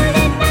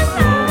rolling the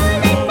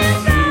rolling the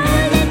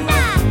rolling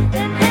the.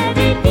 Them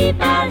heavy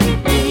people hit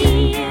me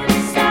in a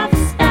soft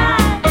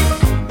spot.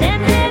 Them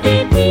heavy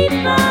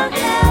people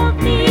help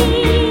me.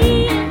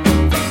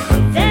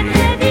 Them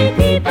heavy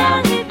people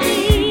hit me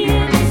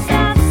in a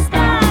soft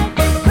spot.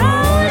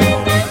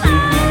 Rolling the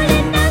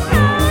rolling the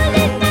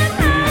rolling the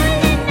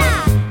rolling the.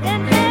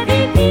 Them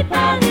heavy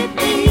people hit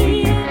me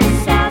in a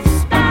soft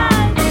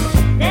spot.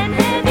 Them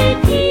heavy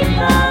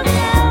people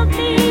help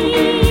me.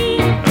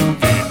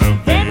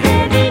 Them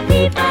heavy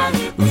people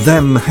hit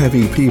Them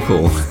heavy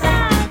people. I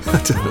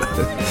don't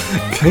know.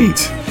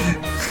 Kate,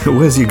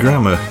 where's your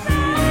grammar?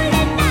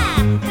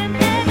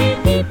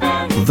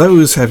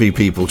 Those heavy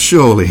people,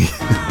 surely.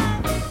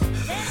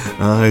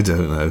 I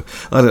don't know.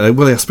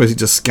 Well, I suppose it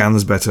just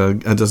scans better,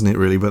 doesn't it?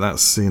 Really, but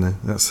that's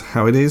that's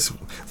how it is.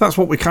 That's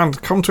what we can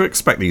come to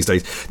expect these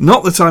days.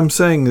 Not that I'm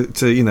saying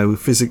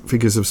that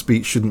figures of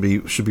speech should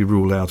be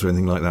ruled out or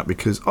anything like that,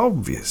 because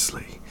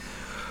obviously,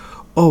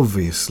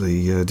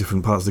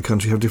 different parts of the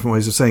country have different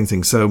ways of saying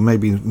things. So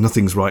maybe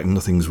nothing's right and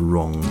nothing's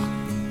wrong.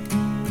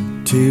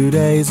 2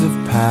 days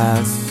have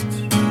passed.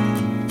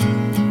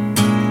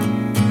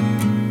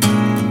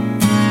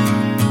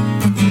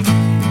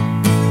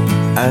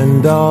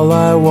 And all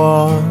I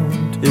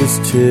want is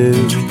to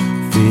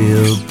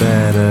feel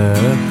better.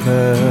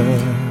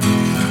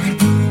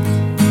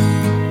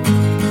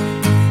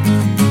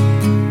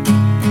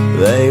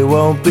 They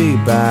won't be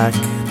back.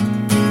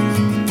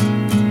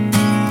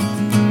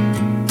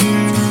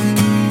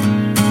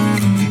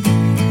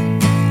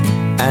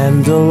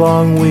 And a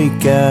long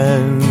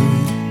weekend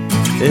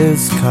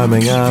is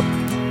coming up.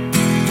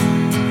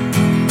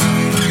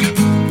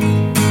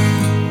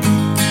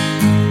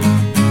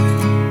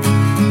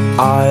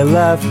 I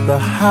left the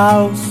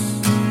house.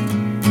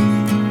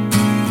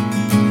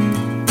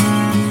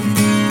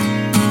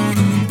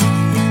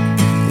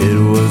 It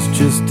was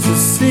just to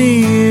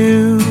see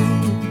you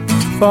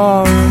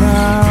for an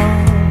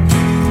hour,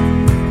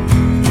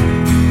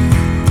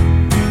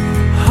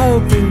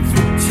 hoping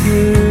for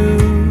two.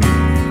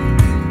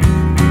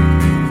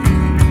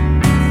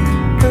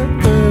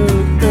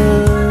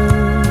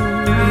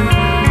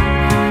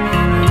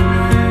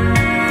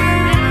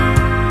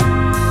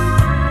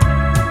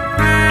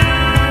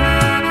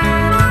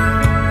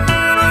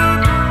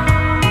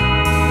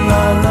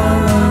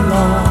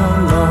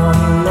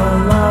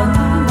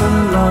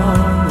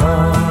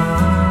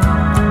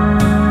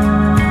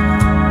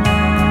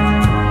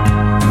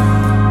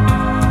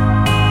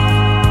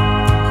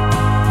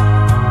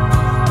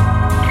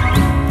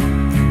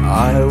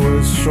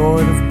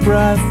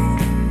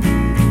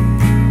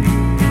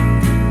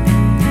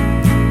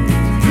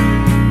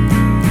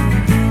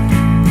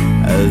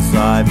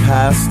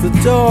 asked the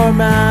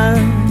doorman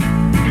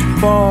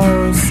for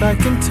a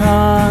second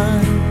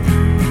time.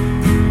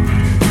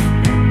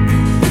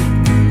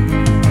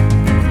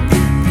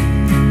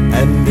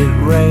 And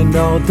it rained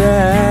all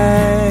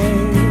day.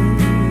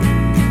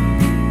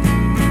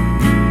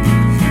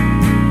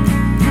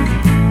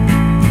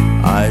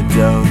 I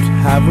don't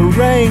have a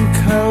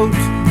raincoat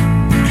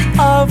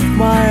of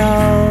my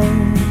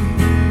own.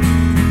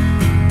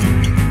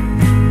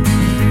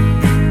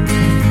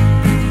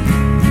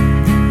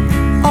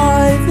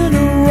 I then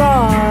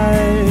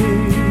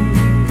arrived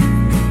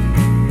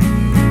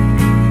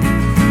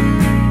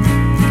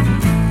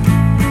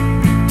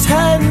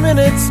 10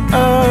 minutes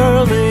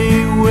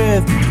early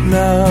with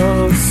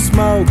no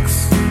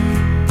smokes,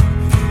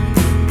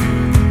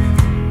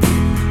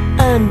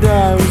 and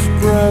I was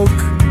broke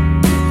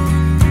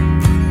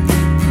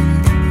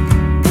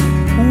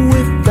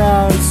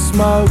without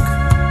smoke.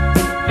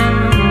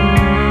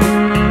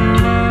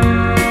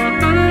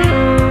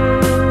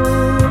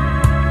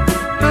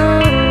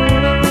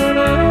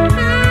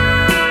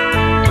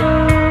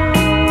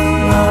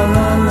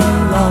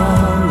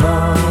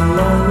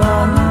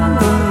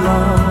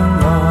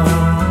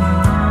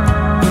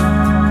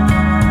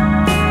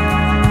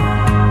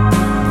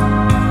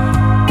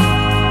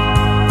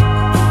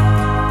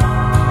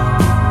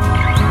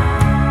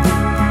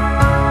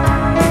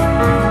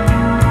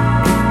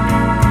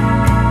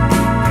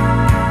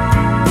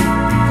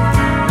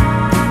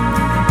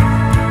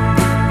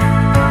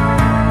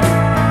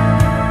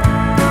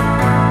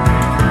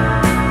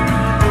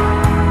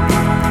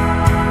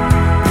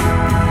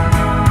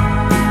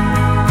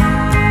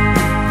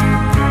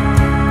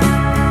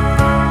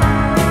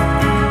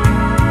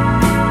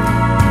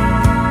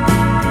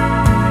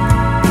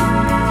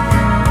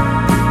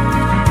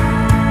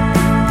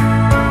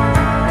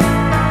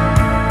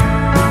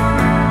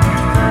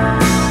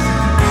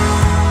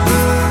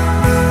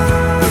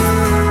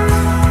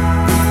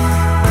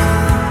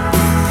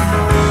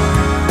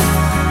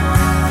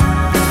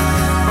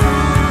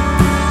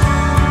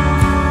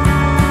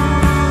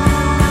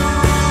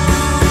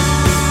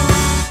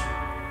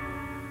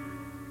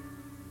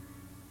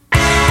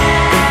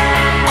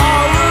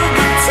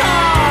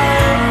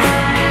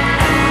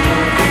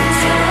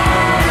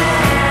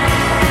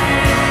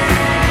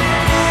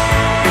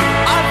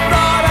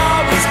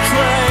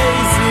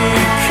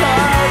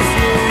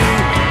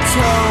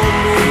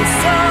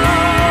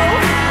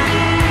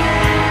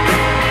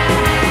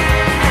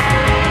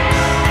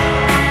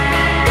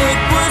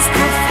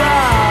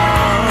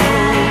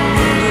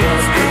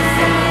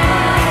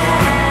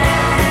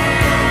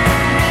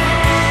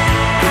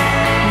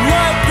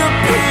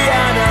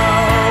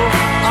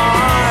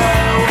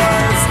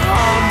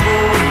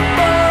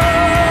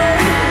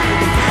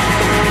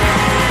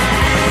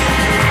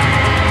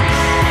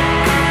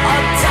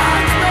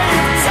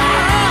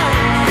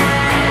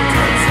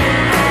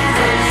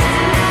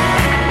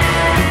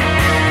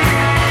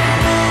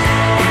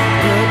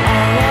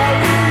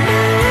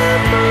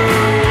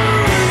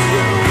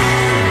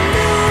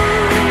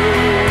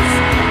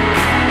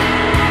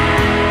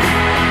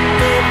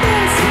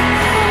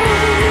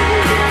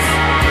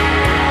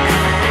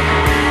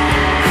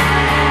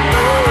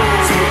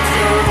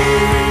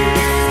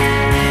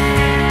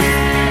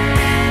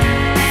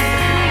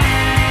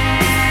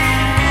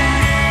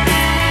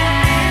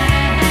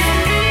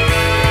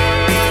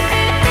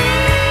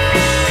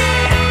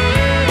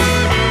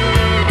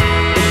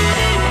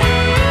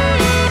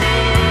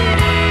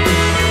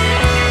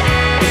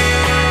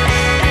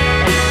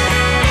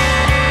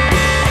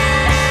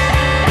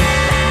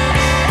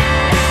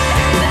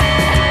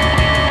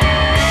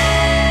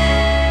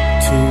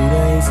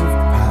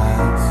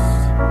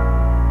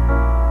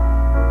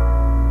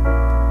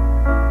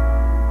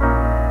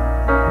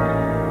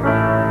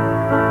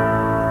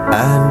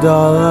 And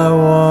all I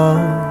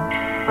want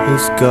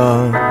is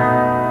gone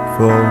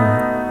for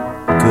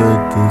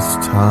good this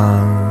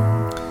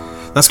time.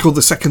 That's called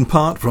the second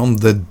part from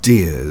The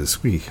Dears.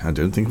 I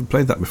don't think we've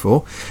played that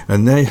before.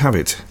 And there you have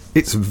it.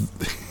 It's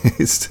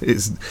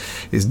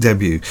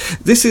debut.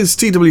 This is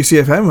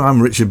TWCfm. I'm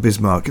Richard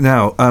Bismarck.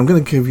 Now, I'm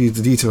going to give you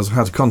the details of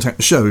how to contact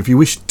the show if you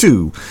wish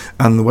to.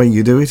 And the way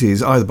you do it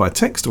is either by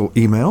text or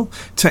email.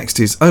 Text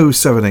is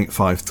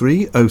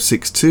 07853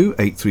 062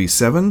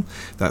 837.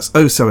 That's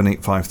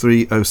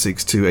 07853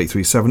 062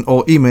 837.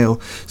 Or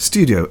email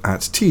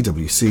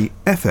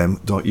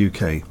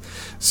studio@twcfm.uk.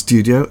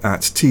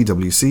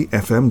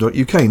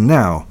 studio@twcfm.uk.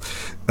 Now,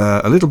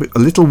 a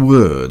little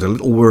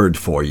word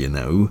for you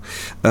now.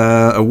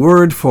 A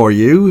word for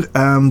you.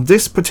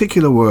 This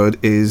particular word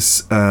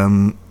is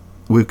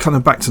we're kind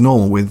of back to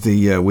normal with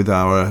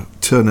our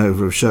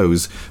turnover of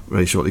shows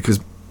very shortly,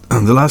 because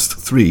the last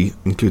three,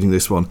 including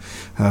this one,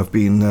 have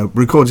been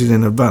recorded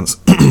in advance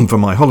for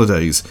my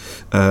holidays,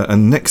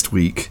 and next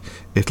week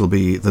it'll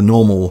be the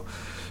normal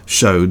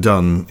show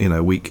done in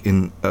a week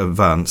in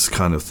advance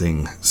kind of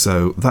thing.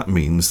 So that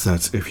means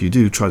that if you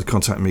do try to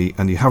contact me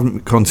and you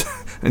haven't had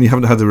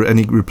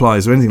any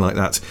replies or anything like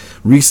that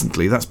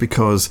recently, that's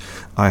because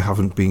I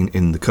haven't been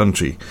in the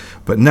country.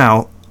 But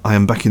now I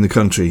am back in the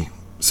country,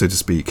 so to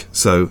speak.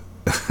 So,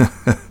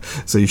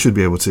 so you should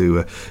be able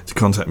to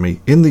contact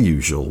me in the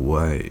usual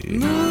way.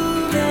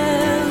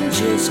 Moving,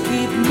 just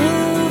keep moving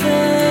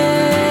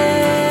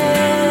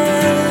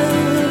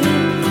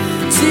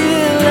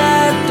till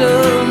I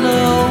don't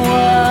know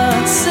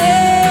what to say.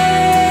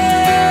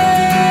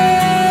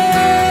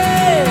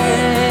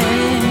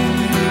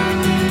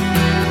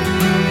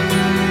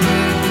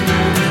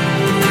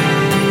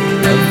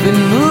 I've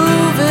been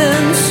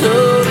moving so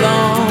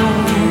long,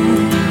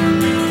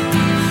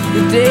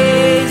 the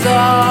days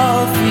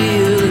all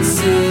feel the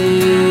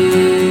same.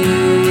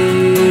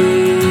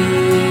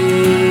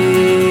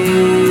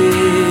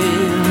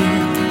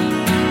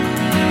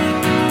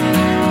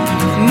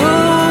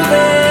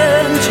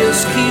 Moving,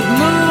 just keep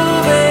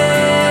moving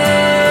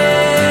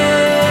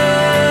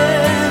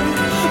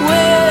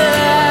where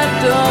I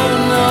don't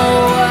know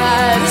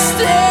why to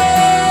stay.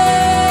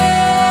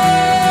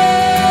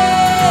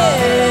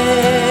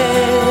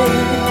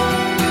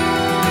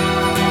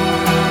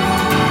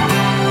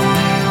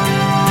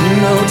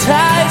 No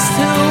ties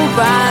to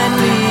bind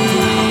me,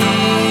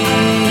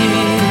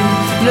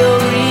 no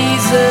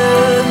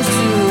reasons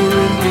to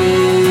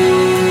remain.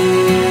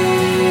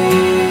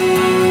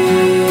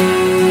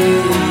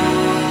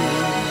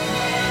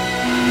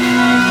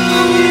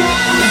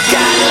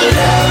 Got a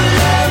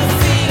love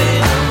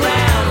feeling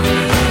around me,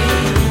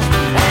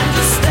 and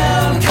a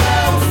stone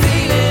cold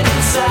feeling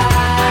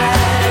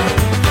inside,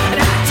 and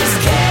I just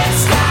can't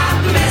stop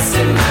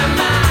messing my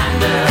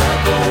mind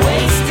up or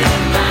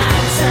wasting my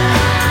time.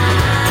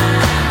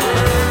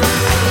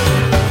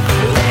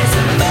 There's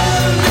a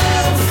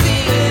love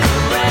feeling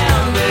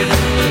around me,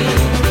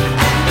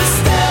 and a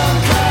stone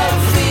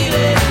cold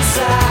feeling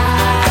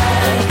inside.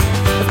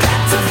 I've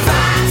got to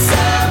find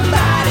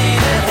somebody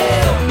to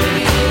help me.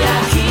 I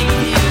keep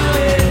you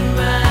in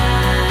mind,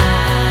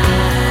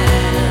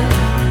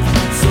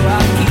 so I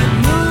keep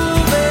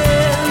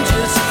moving,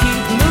 just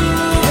keep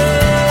moving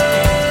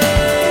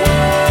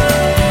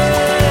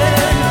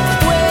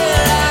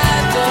where I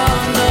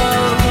don't know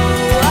who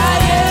I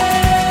am.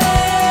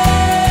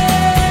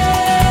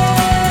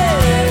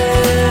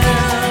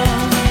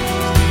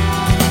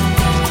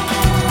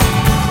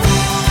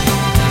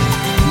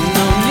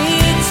 No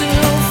need to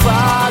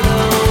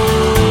follow,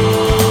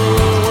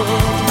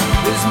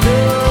 there's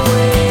no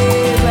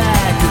way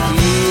back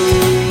again.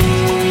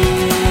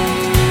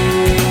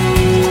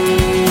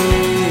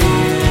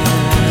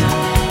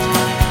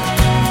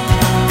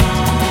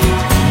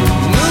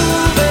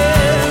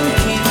 Moving,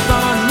 keep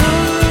on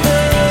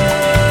moving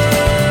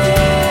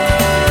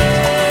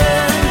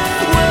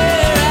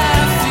where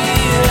I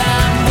feel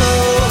I'm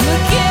home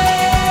again.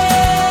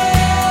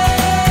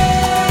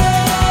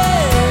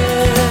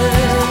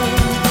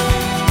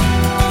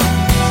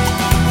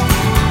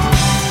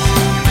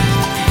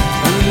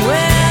 And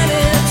when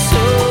it's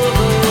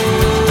over,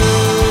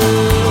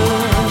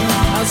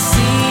 I'll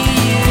see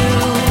you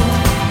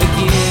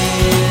again.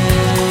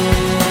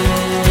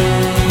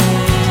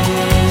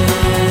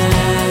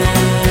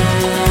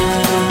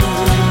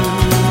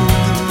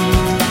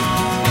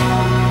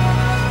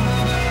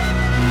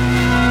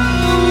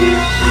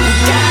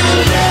 Got a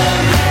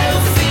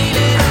love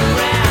feeling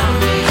around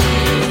me,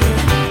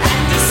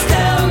 and a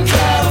stone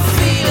cold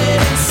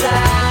feeling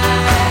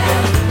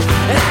inside,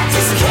 and I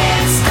just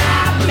can't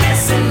stop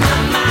messing my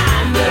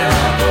mind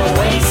up or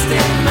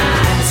wasting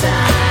my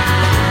time.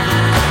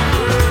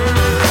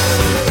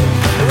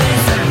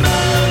 There's a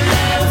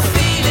love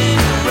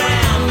feeling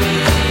around me,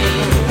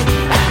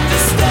 and a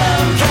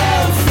stone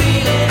cold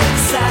feeling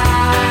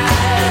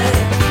inside.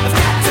 I've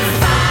got to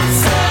find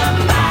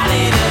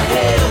somebody to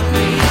help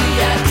me.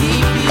 I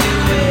keep you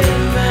in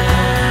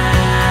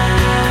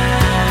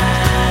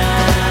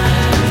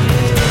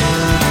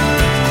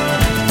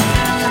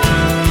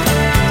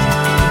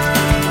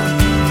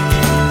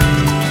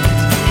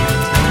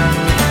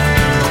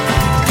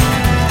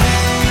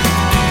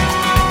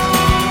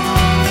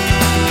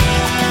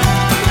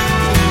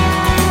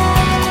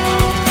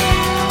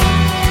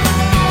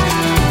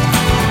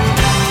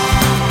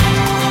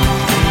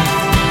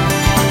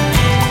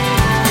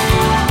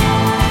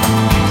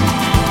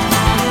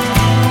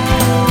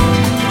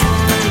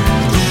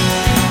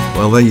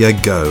Well, there you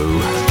go.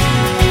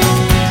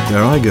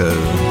 There I go.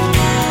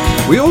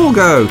 We all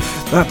go.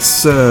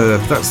 That's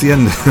the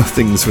end of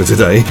things for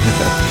today.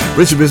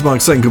 Richard Bismarck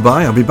saying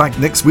goodbye. I'll be back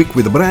next week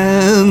with a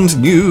brand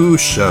new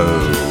show.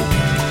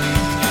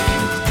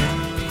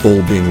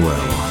 All being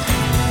well.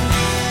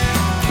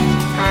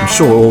 I'm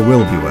sure all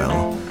will be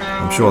well.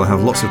 I'm sure I'll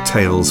have lots of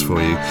tales for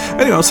you.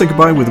 Anyway, I'll say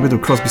goodbye with a bit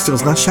of Crosby,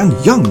 Stills, Nash and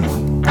Young.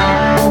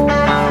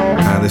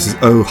 And this is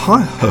Oh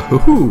Hi Ho Ho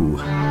Ho.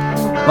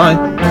 Bye.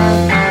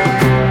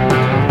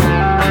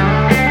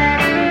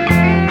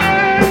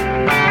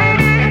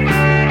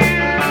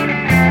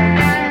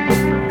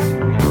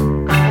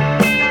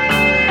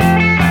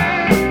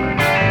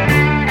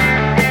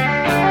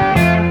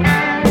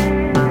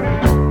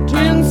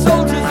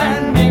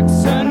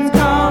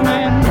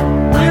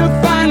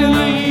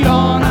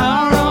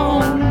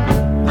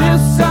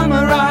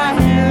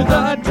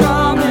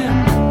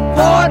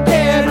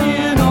 Dead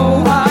in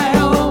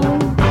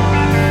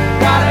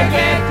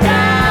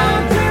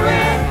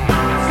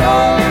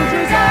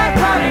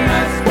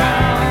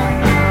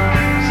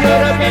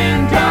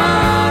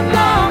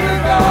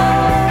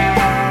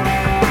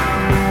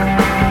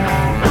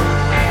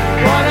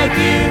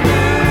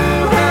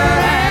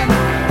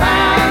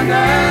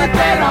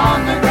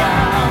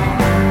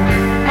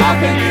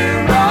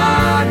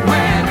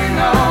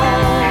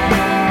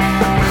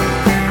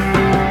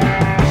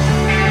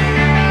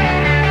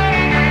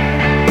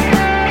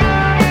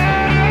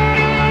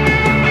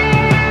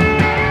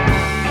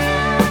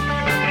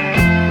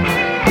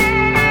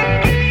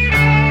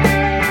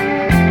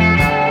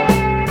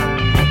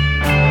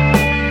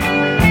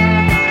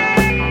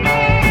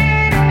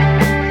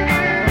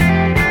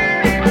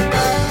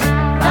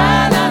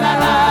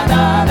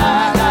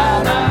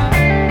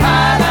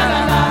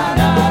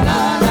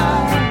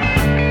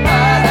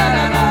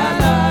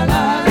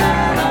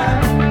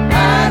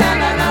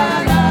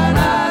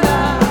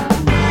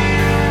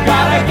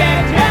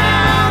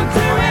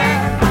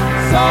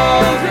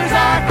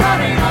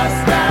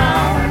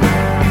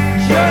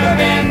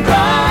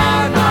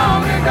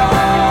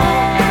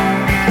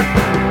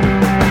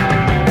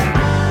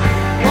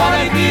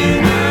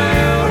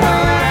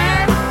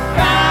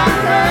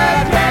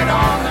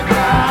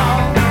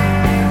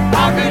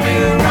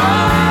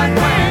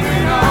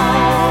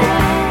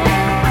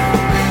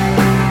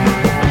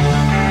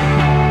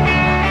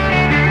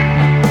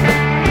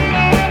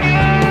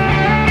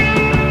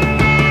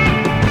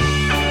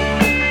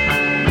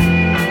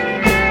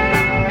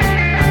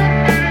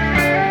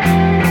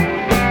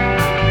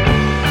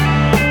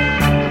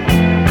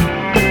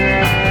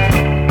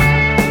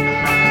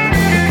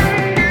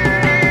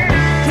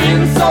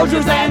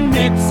soldiers and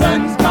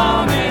Nixon's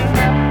coming